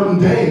on certain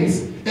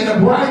days and the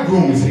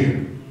bridegroom is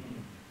here.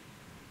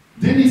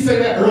 Didn't he say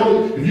that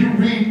earlier? If you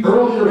read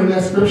earlier in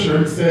that scripture,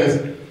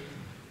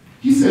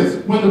 he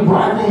says, when the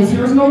bridegroom is here,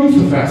 there's no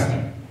use of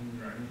fasting.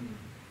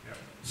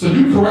 So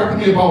you corrected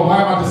me about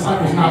why my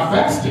disciples not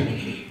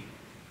fasting.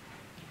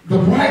 The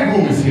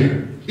bridegroom is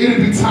here. It'll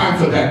be time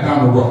for that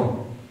down the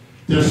road.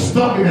 They're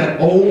stuck in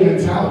that old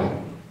mentality.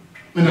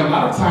 And a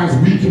lot of times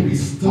we can be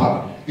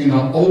stuck in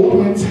an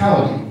old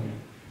mentality,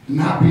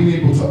 not being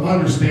able to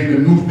understand the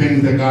new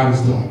things that God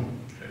is doing.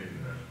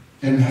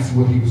 And that's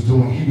what he was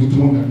doing. He was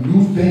doing a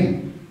new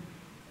thing.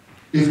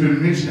 It's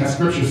been mentioned that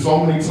scripture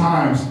so many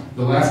times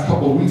the last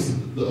couple of weeks.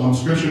 The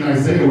scripture in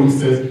Isaiah where he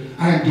says,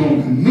 I am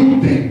doing a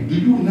new thing. Do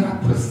you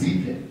not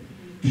perceive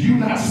it? Do you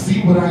not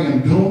see what I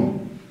am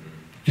doing?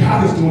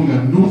 God is doing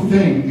a new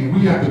thing, and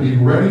we have to be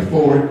ready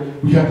for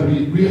it. We have to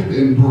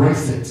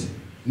embrace it.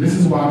 And this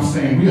is why I'm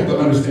saying we have to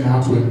understand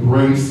how to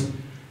embrace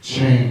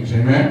change.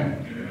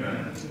 Amen?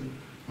 Amen.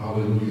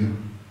 Hallelujah.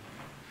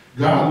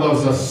 God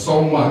loves us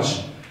so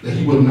much that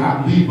he will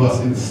not leave us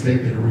in the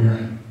state that we're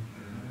in.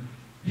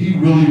 He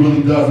really,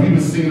 really does. We've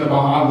been singing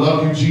about I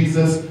love you,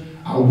 Jesus.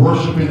 I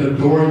worship and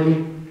adore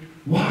you.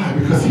 Why?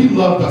 Because he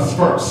loved us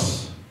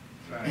first.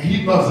 And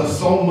he loves us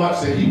so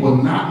much that he will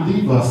not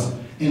leave us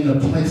in the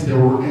place that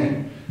we're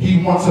in.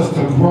 He wants us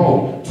to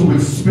grow, to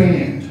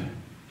expand.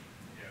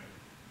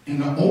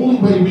 And the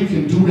only way we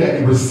can do that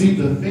and receive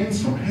the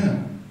things from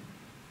him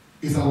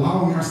is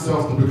allowing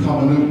ourselves to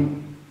become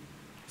anew.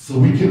 So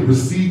we can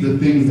receive the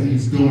things that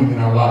he's doing in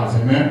our lives.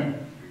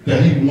 Amen?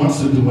 That he wants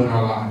to do in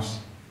our lives.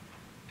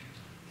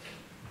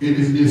 It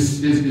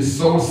is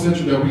so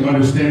essential that we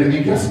understand it.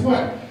 And guess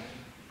what?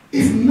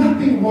 It's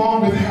nothing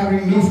wrong with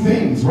having new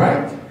things,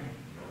 right?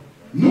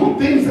 New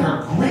things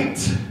are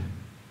great.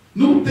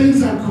 New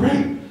things are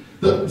great.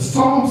 The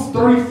Psalms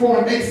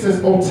 34:8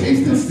 says, "Oh,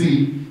 taste and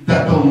see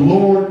that the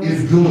Lord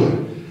is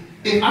good."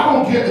 If I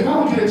don't get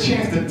a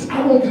chance to,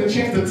 I won't get a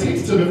chance to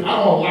taste him if I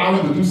don't allow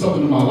him to do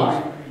something in my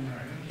life.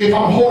 If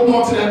I'm holding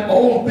on to that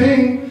old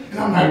thing and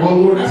I'm like, well,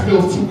 Lord, that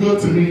feels too good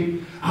to me,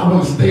 I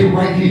want to stay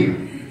right here.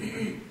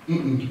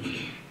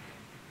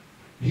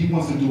 He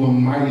wants to do a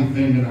mighty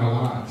thing in our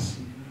lives.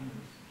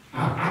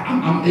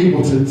 I'm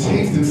able to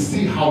taste and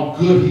see how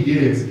good he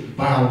is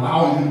by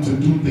allowing him to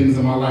do things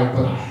in my life,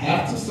 but I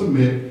have to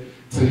submit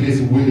to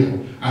his will.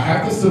 I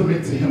have to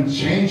submit to him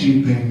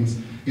changing things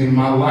in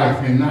my life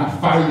and not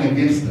fighting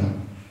against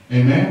them.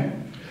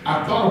 Amen?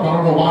 I don't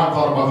know why I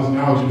thought about this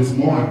analogy this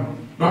morning,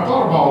 but I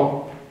thought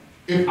about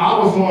if I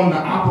was on the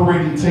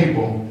operating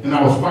table and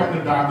I was fighting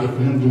the doctor for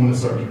him doing the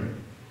surgery.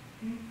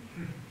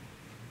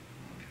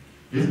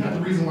 Isn't that the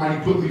reason why he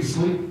put me to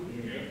sleep?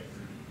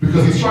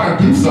 Because he's trying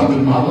to do something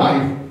in my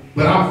life,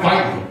 but I'm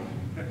fighting.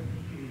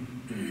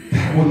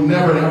 That will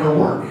never, ever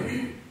work.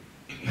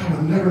 That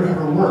would never,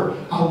 ever work.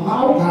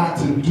 Allow God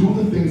to do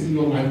the things in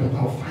your life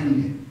without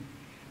fighting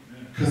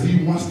it. Because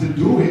he wants to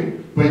do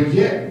it, but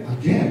yet,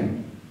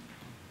 again,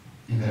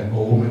 in that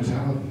old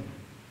mentality.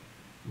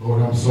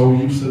 Lord, I'm so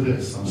used to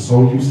this. I'm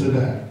so used to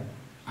that.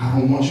 I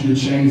don't want you to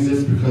change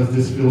this because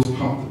this feels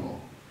comfortable.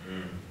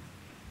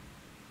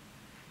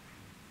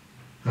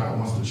 God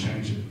wants to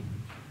change it.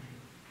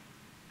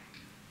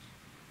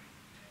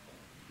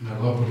 And I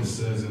love what it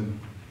says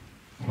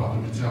about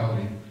the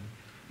mentality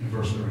in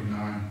verse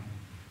 39.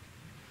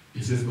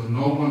 It says, but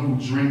no one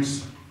who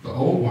drinks the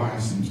old wine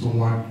seems to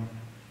want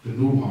the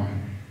new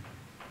wine.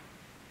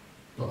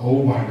 The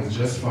old wine is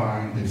just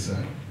fine, they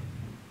say.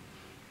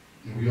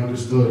 And we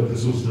understood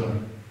this was the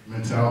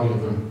mentality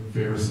of the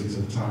Pharisees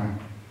at the time.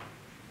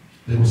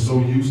 They were so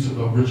used to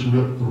the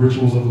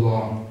rituals of the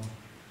law,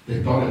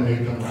 they thought it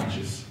made them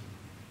righteous.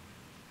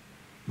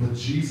 But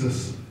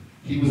Jesus,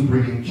 he was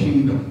bringing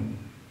kingdom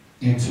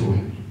into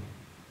it.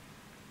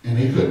 And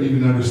they couldn't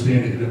even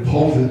understand it. It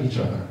opposed each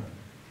other.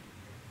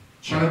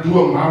 Trying to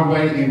do it my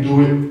way and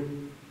do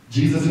it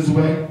Jesus'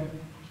 way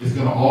is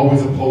going to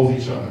always oppose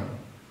each other.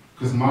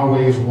 Because my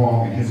way is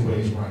wrong and his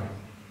way is right.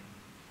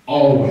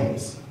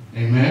 Always.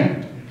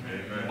 Amen?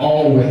 Amen?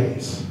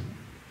 Always.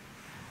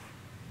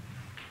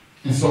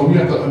 And so we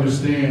have to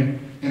understand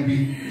and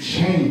be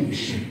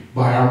changed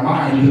by our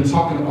mind. We've been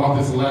talking about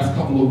this the last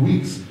couple of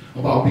weeks,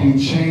 about being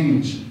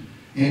changed.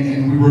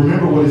 And we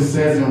remember what it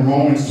says in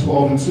Romans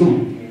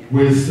 12:2,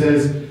 where it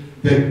says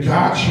that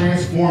God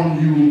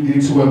transformed you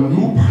into a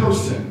new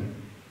person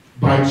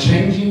by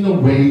changing the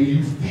way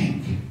you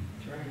think.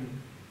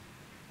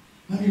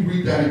 Let me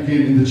read that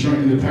again in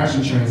the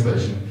Passion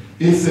Translation.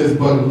 It says,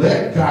 but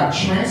let God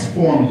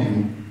transform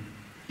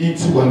you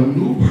into a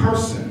new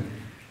person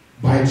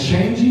by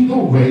changing the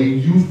way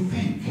you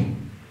think.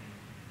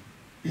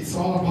 It's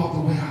all about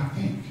the way I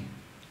think.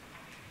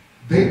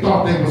 They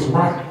thought they was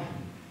right.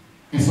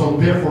 And so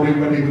therefore they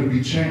weren't able to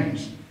be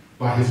changed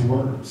by his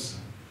words.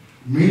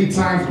 Many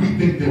times we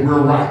think that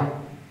we're right.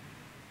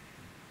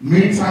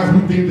 Many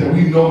times we think that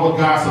we know what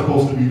God's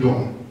supposed to be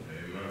doing.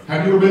 Amen.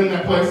 Have you ever been in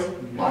that place?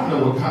 Well, I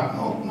know what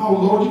God, no,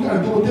 Lord, you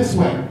got to do it this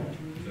way.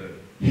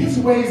 His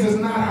ways is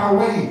not our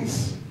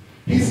ways.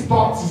 His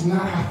thoughts is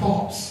not our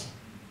thoughts.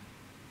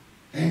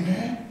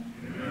 Amen?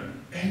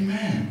 Amen.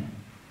 Amen.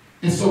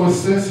 And so it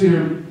says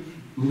here,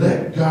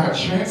 let God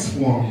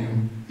transform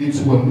you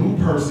into a new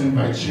person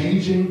by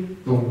changing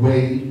the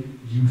way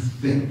you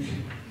think.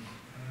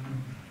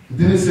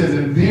 Then it says,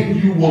 and then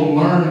you will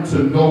learn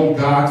to know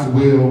God's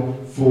will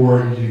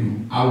for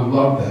you. I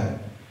love that.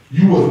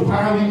 You will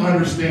finally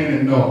understand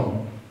and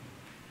know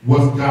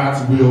what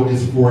God's will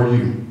is for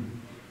you,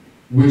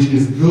 which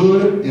is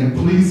good and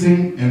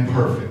pleasing and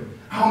perfect.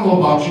 I don't know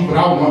about you, but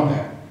I want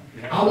that.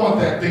 I want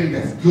that thing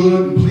that's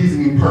good and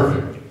pleasing and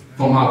perfect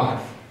for my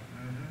life.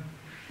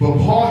 But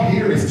Paul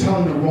here is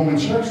telling the Roman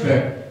church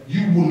that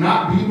you will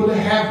not be able to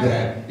have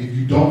that if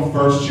you don't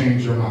first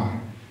change your mind.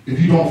 If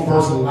you don't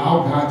first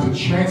allow God to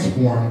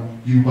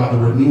transform you by the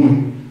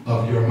renewing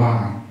of your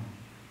mind.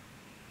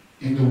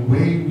 And the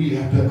way we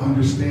have to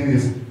understand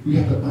is, we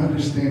have to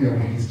understand that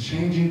when he's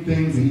changing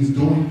things and he's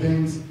doing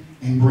things,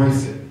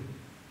 embrace it.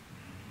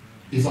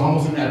 It's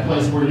almost in that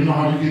place where, you know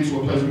how you get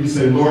to a place where you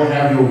say, Lord,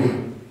 have your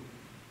will.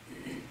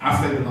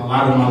 I say that a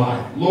lot in my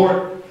life.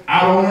 Lord,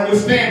 I don't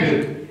understand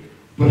it,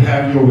 but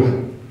have your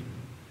will.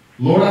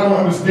 Lord, I don't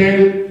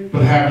understand it,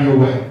 but have your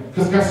way.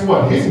 Because guess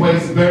what? His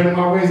ways is better than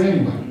my ways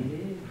anyway.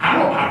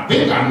 I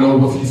think I know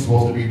what he's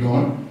supposed to be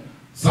doing.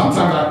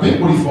 Sometimes I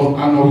think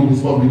I know what he's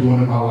supposed to be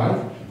doing in my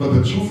life. But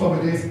the truth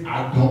of it is,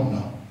 I don't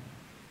know.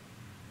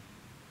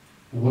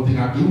 But one thing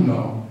I do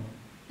know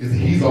is that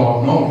he's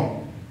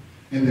all-knowing.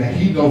 And that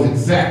he knows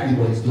exactly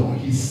what he's doing.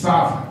 He's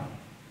sovereign.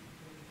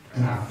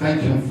 And I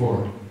thank him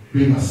for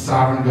being a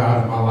sovereign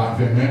God in my life.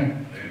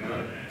 Amen?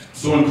 Amen.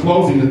 So in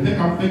closing, the thing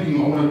I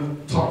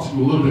want to talk to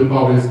you a little bit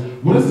about is,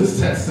 what is this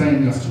text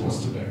saying to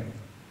us today?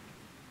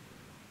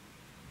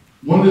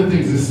 One of the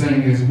things it's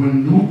saying is,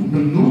 when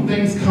new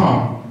things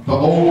come, the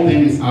old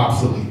thing is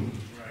obsolete.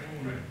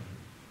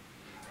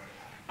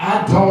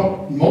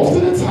 Most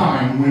of the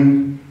time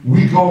when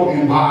we go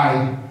and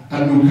buy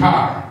a new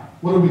car,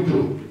 what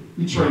do?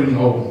 We trade in the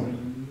old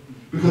one.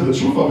 Because the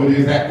truth of it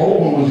is, that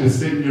old one was just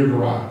sitting in your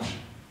garage.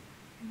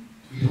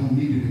 You don't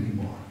need it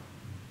anymore.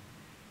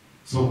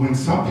 So when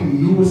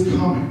something new is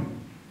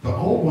coming, the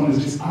old one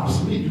is just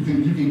obsolete. You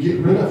can get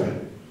rid of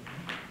it.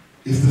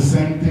 It's the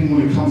same thing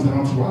when it comes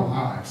down to our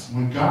lives.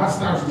 When God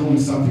starts doing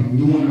something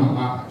new in our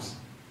lives,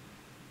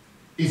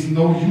 it's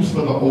no use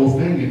for the old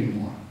thing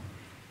anymore.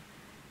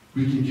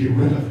 We can get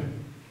rid of it.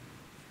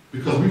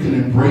 Because we can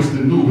embrace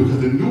the new,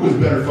 because the new is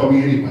better for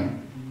me anyway.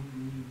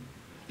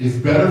 It's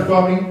better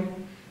for me.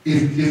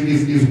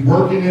 It's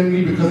working in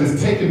me because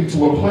it's taking me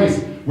to a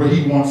place where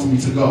he wants me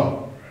to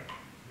go.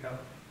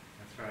 Yep,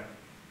 that's right.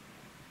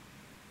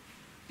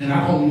 And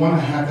I don't want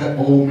to have that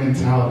old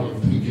mentality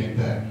of thinking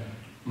that,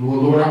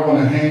 Lord, I want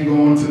to hang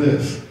on to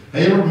this.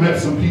 Have you ever met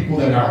some people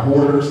that are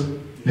hoarders?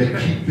 They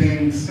keep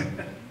things.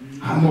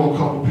 I know a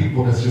couple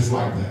people that's just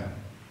like that.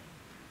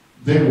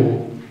 They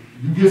will,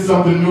 you get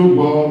something new,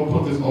 well, I'm going to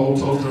put this old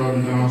toaster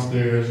oven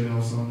downstairs,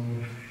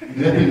 something. And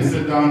that thing will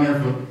sit down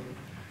there for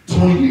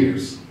 20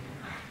 years.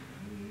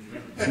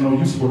 It's no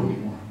use for it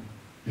anymore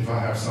if I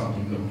have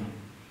something new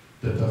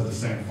that does the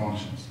same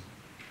functions.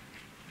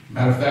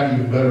 Matter of fact,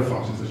 even better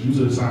functions. Because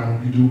usually the time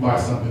when you do buy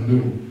something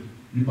new,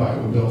 you buy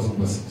it with bells and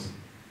whistles.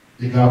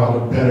 You got all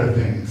the better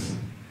things.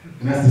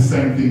 And that's the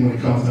same thing when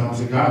it comes down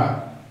to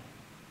God.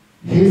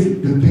 The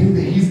thing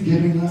that he's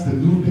giving us, the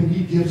new thing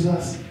he gives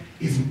us,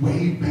 is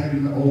way better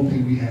than the old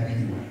thing we had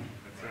anyway.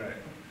 That's right.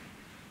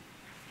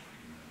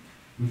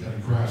 We got to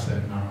grasp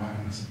that in our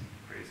minds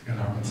and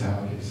our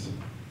mentalities.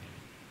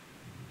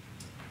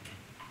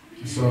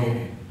 So,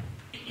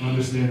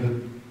 understand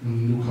that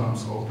when the new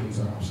comes, old things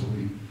are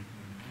obsolete.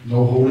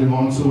 No holding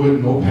on to it,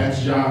 no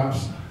patch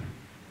jobs.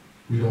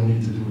 We don't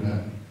need to do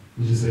that.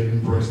 We just say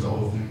embrace the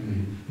old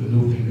thing, the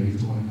new thing that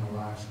he's doing in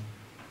our lives.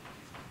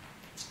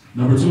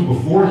 Number two,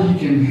 before he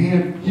can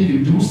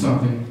do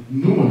something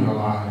new in our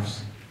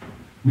lives,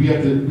 we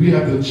have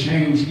to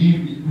change.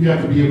 We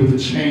have to be able to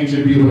change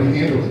and be able to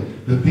handle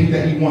it. The thing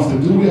that he wants to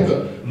do, we have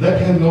to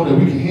let him know that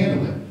we can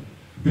handle it.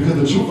 Because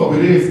the truth of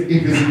it is,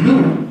 if it's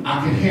new,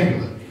 I can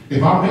handle it.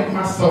 If I make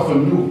myself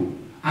anew,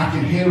 I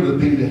can handle the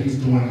thing that he's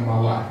doing in my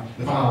life.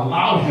 If I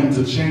allow him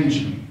to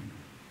change me.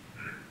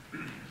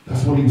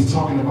 That's what he was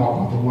talking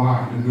about the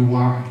wine, the new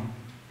wine.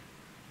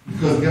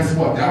 Because guess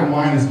what? That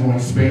wine is going to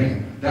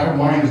expand. That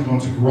wine is going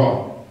to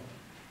grow.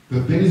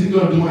 The things he's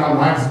going to do in our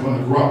lives is going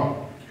to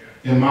grow.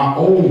 And my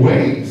old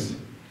ways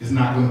is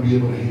not going to be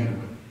able to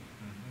handle it.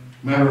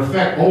 Matter of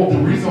fact, the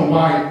reason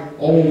why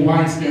old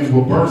wineskins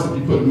will burst if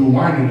you put new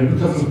wine in it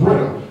because it's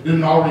brittle. It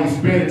didn't already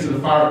expand it to the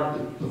fire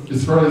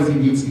as far as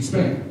it gets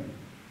expanded.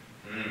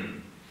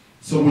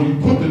 So when you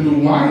put the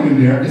new wine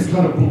in there, it's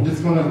going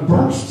to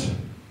burst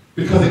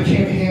because it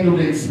can't handle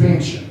the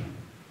expansion.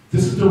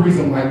 This is the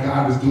reason why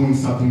God is doing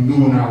something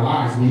new in our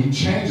lives. When he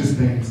changes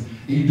things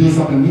and he does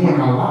something new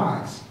in our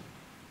lives,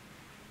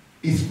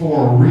 it's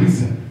for a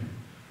reason.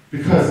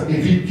 Because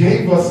if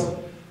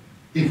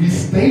we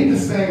stayed the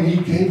same,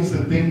 he gave us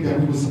the thing that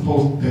he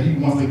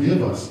wants to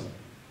give us,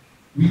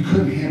 we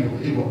couldn't handle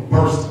it. It would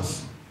burst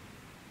us.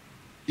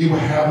 It would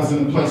have us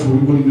in a place where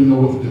we wouldn't even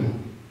know what to do.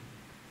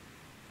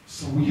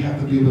 So we have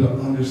to be able to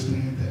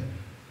understand that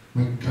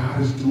when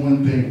God is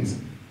doing things,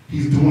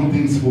 he's doing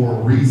things for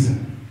a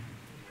reason.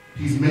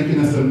 He's making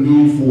us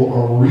anew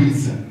for a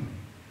reason.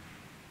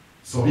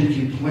 So he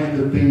can plant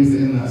the things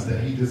in us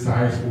that he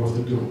desires for us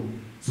to do.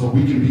 So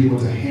we can be able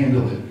to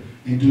handle it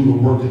and do the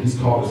work that he's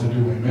called us to do.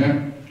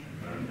 Amen?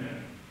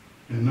 Amen.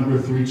 And number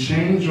 3,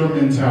 change your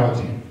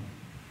mentality.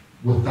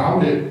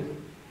 Without it,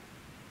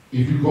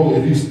 if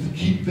you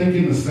keep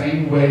thinking the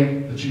same way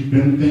that you've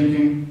been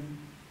thinking,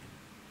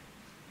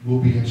 we'll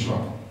be in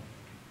trouble.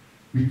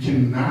 We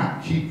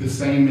cannot keep the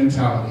same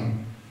mentality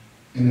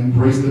and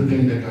embrace the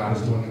thing that God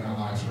is doing in our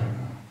lives right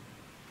now.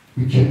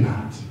 We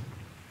cannot.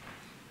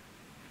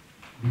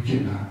 We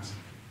cannot.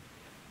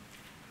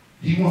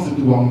 He wants to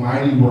do a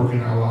mighty work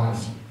in our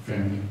lives,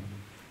 family.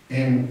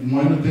 And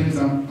one of the things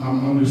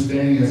I'm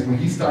understanding is when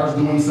he starts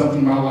doing something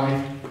in my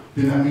life,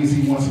 then that means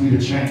he wants me to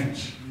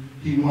change.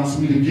 He wants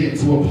me to get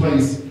to a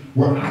place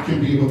where I can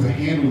be able to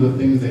handle the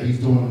things that he's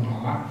doing in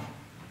my life.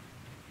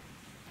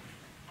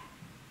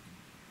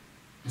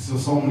 And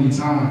so many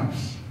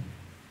times,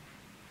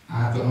 I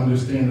have to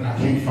understand that I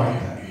can't fight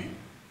that.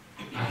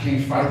 I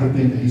can't fight the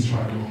thing that he's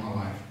trying to do in my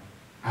life.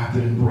 I have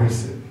to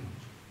embrace it.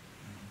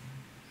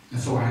 And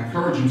so I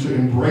encourage you to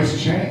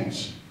embrace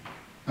change.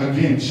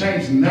 Again,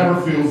 change never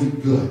feels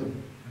good.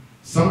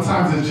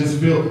 Sometimes it just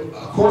feels,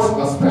 of course,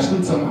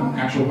 especially to my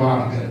natural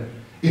body, that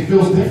it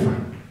feels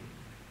different.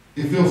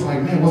 It feels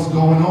like, man, what's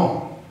going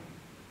on?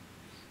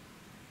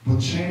 But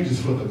change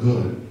is for the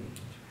good.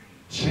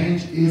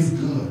 Change is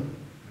good.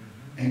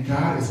 And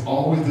God is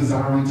always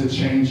desiring to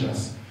change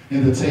us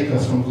and to take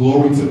us from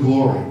glory to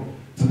glory,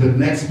 to the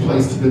next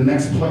place, to the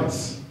next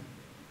place.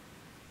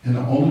 And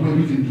the only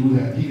way we can do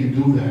that, he can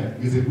do that,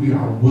 is if we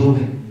are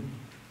willing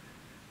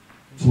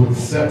to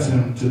accept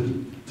him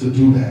to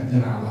do that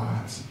in our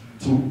lives,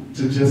 to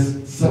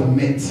just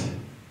submit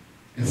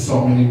in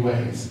so many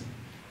ways,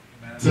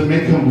 to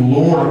make him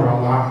Lord of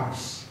our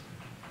lives.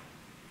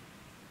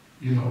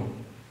 You know,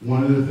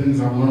 one of the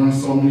things I've learned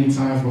so many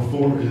times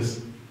before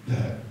is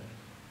that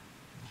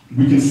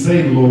we can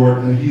say Lord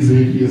and he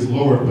is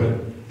Lord,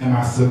 but am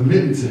I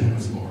submitting to him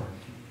as Lord?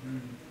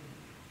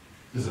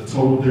 There's a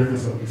total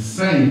difference of me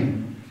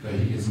saying that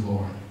he is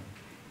Lord.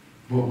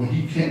 But when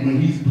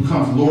he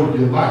becomes Lord of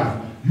your life,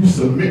 you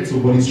submit to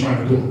what he's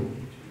trying to do.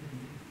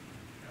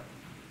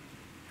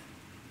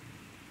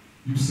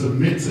 You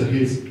submit to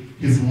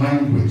his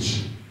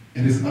language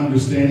and his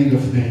understanding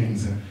of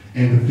things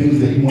and the things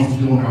that he wants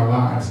to do in our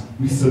lives.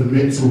 We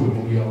submit to it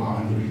when we allow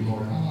him to be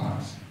Lord in our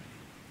lives.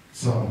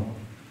 So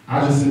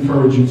I just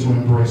encourage you to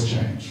embrace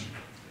change.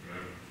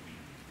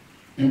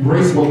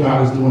 Embrace what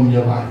God is doing in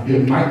your life.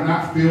 It might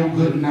not feel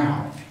good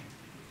now,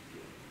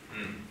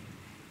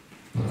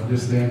 but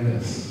understand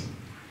this.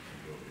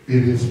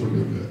 It is for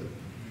your good.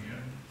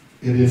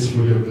 It is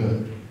for your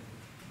good.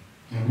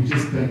 And we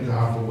just thank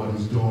God for what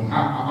he's doing.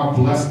 I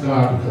bless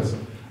God because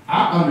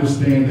I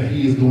understand that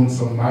he is doing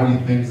some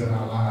mighty things in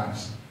our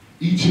lives.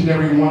 Each and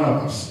every one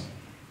of us.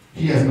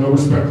 He has no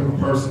respect for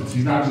persons.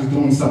 He's not just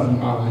doing something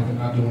in my life and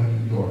not doing it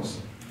in yours.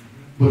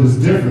 But it's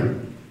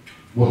different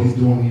what he's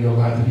doing in your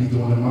life than he's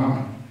doing in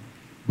mine.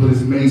 But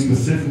it's made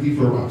specifically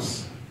for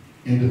us,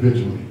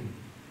 individually.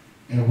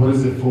 And what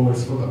is it for?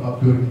 It's for the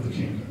upbuilding of the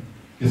kingdom.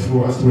 It's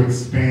for us to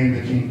expand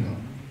the kingdom.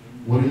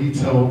 What did he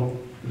tell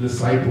the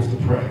disciples to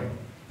pray?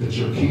 That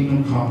your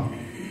kingdom come,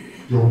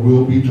 your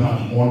will be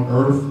done on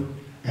earth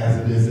as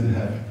it is in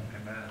heaven.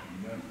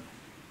 Amen.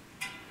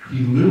 He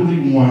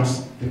literally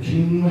wants the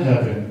kingdom of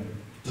heaven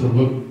to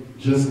look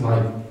just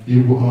like he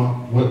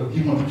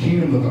wants the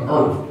kingdom of the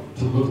earth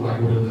to look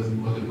like what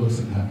it looks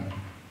in heaven.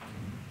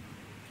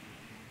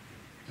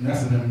 And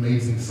that's an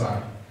amazing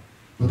sight.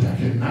 But that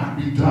cannot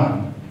be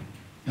done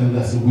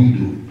unless we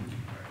do it.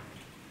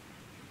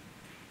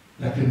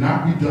 That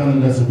cannot be done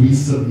unless we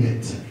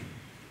submit.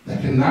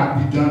 That cannot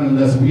be done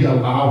unless we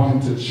allow him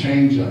to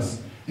change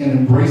us and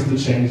embrace the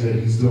change that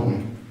he's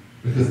doing.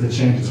 Because the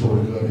change is for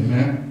the good.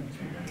 Amen?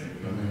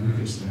 Amen. We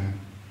can stand.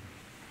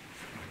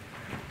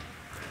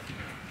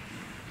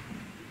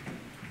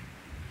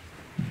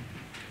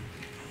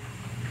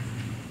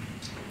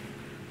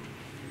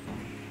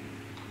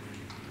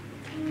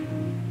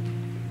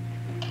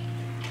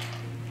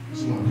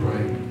 Just want to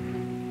pray.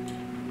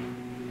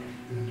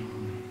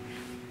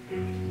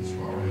 And let's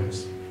bow our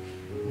heads.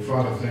 Well,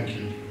 Father, thank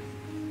you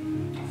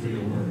for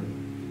your word.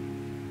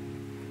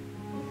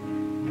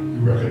 We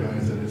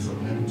recognize that it's a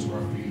lamp to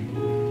our feet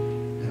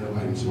and a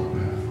light into our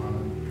path,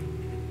 Father.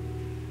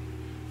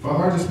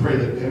 Father, I just pray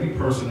that every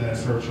person that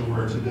has heard your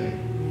word today,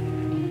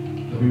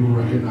 that we will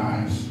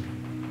recognize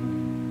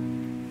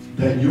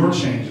that your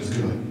change is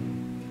good.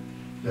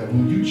 That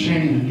when you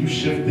change and you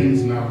shift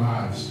things in our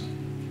lives,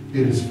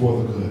 it is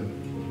for the good.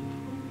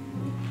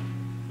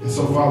 And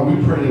so, Father,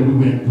 we pray that we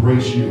would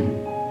embrace you.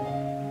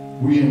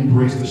 We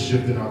embrace the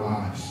shift in our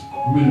lives.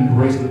 We would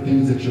embrace the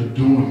things that you're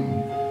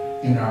doing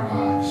in our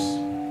lives.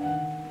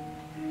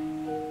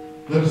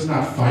 Let us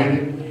not fight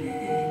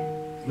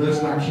it. Let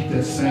us not keep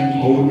that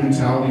same old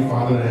mentality,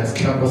 Father, that has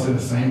kept us in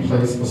the same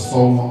place for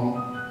so long.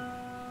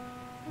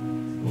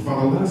 But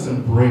Father, let us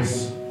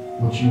embrace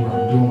what you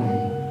are doing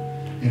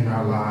in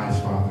our lives,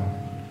 Father.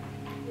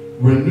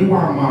 Renew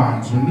our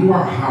minds, renew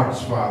our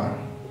hearts, Father.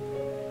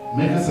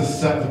 Make us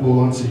acceptable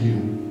unto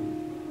you.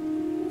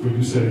 For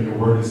you said in your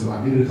word, it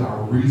is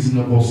our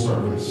reasonable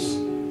service,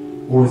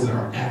 or is it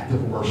our act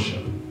of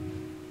worship?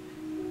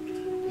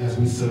 As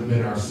we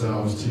submit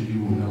ourselves to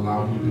you and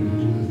allow you to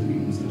do the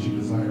things that you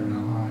desire in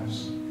our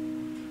lives.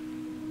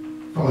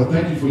 Father,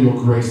 thank you for your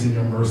grace and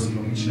your mercy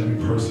on each and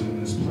every person in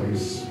this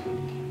place.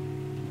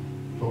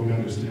 But we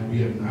understand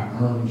we have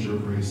not earned your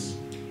grace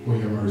or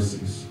your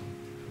mercies,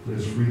 but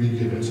it's freely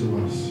given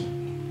to us.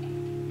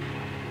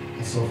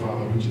 And so,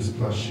 Father, we just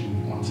bless you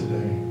on today.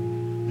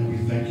 And we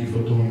thank you for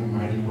doing a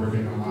mighty work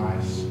in our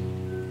lives.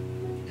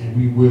 And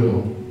we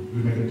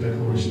make a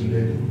declaration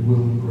today that we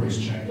will embrace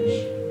change.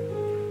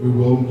 We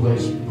will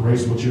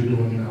embrace what you're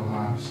doing in our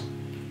lives.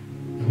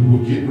 And we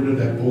will get rid of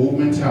that old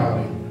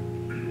mentality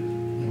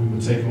and we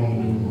will take on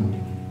the new one.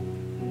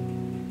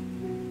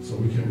 So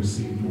we can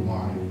receive new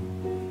wine,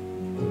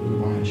 the new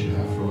wine that you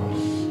have for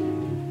us.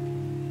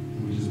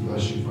 And we just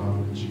bless you, Father,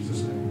 in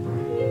Jesus' name we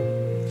pray.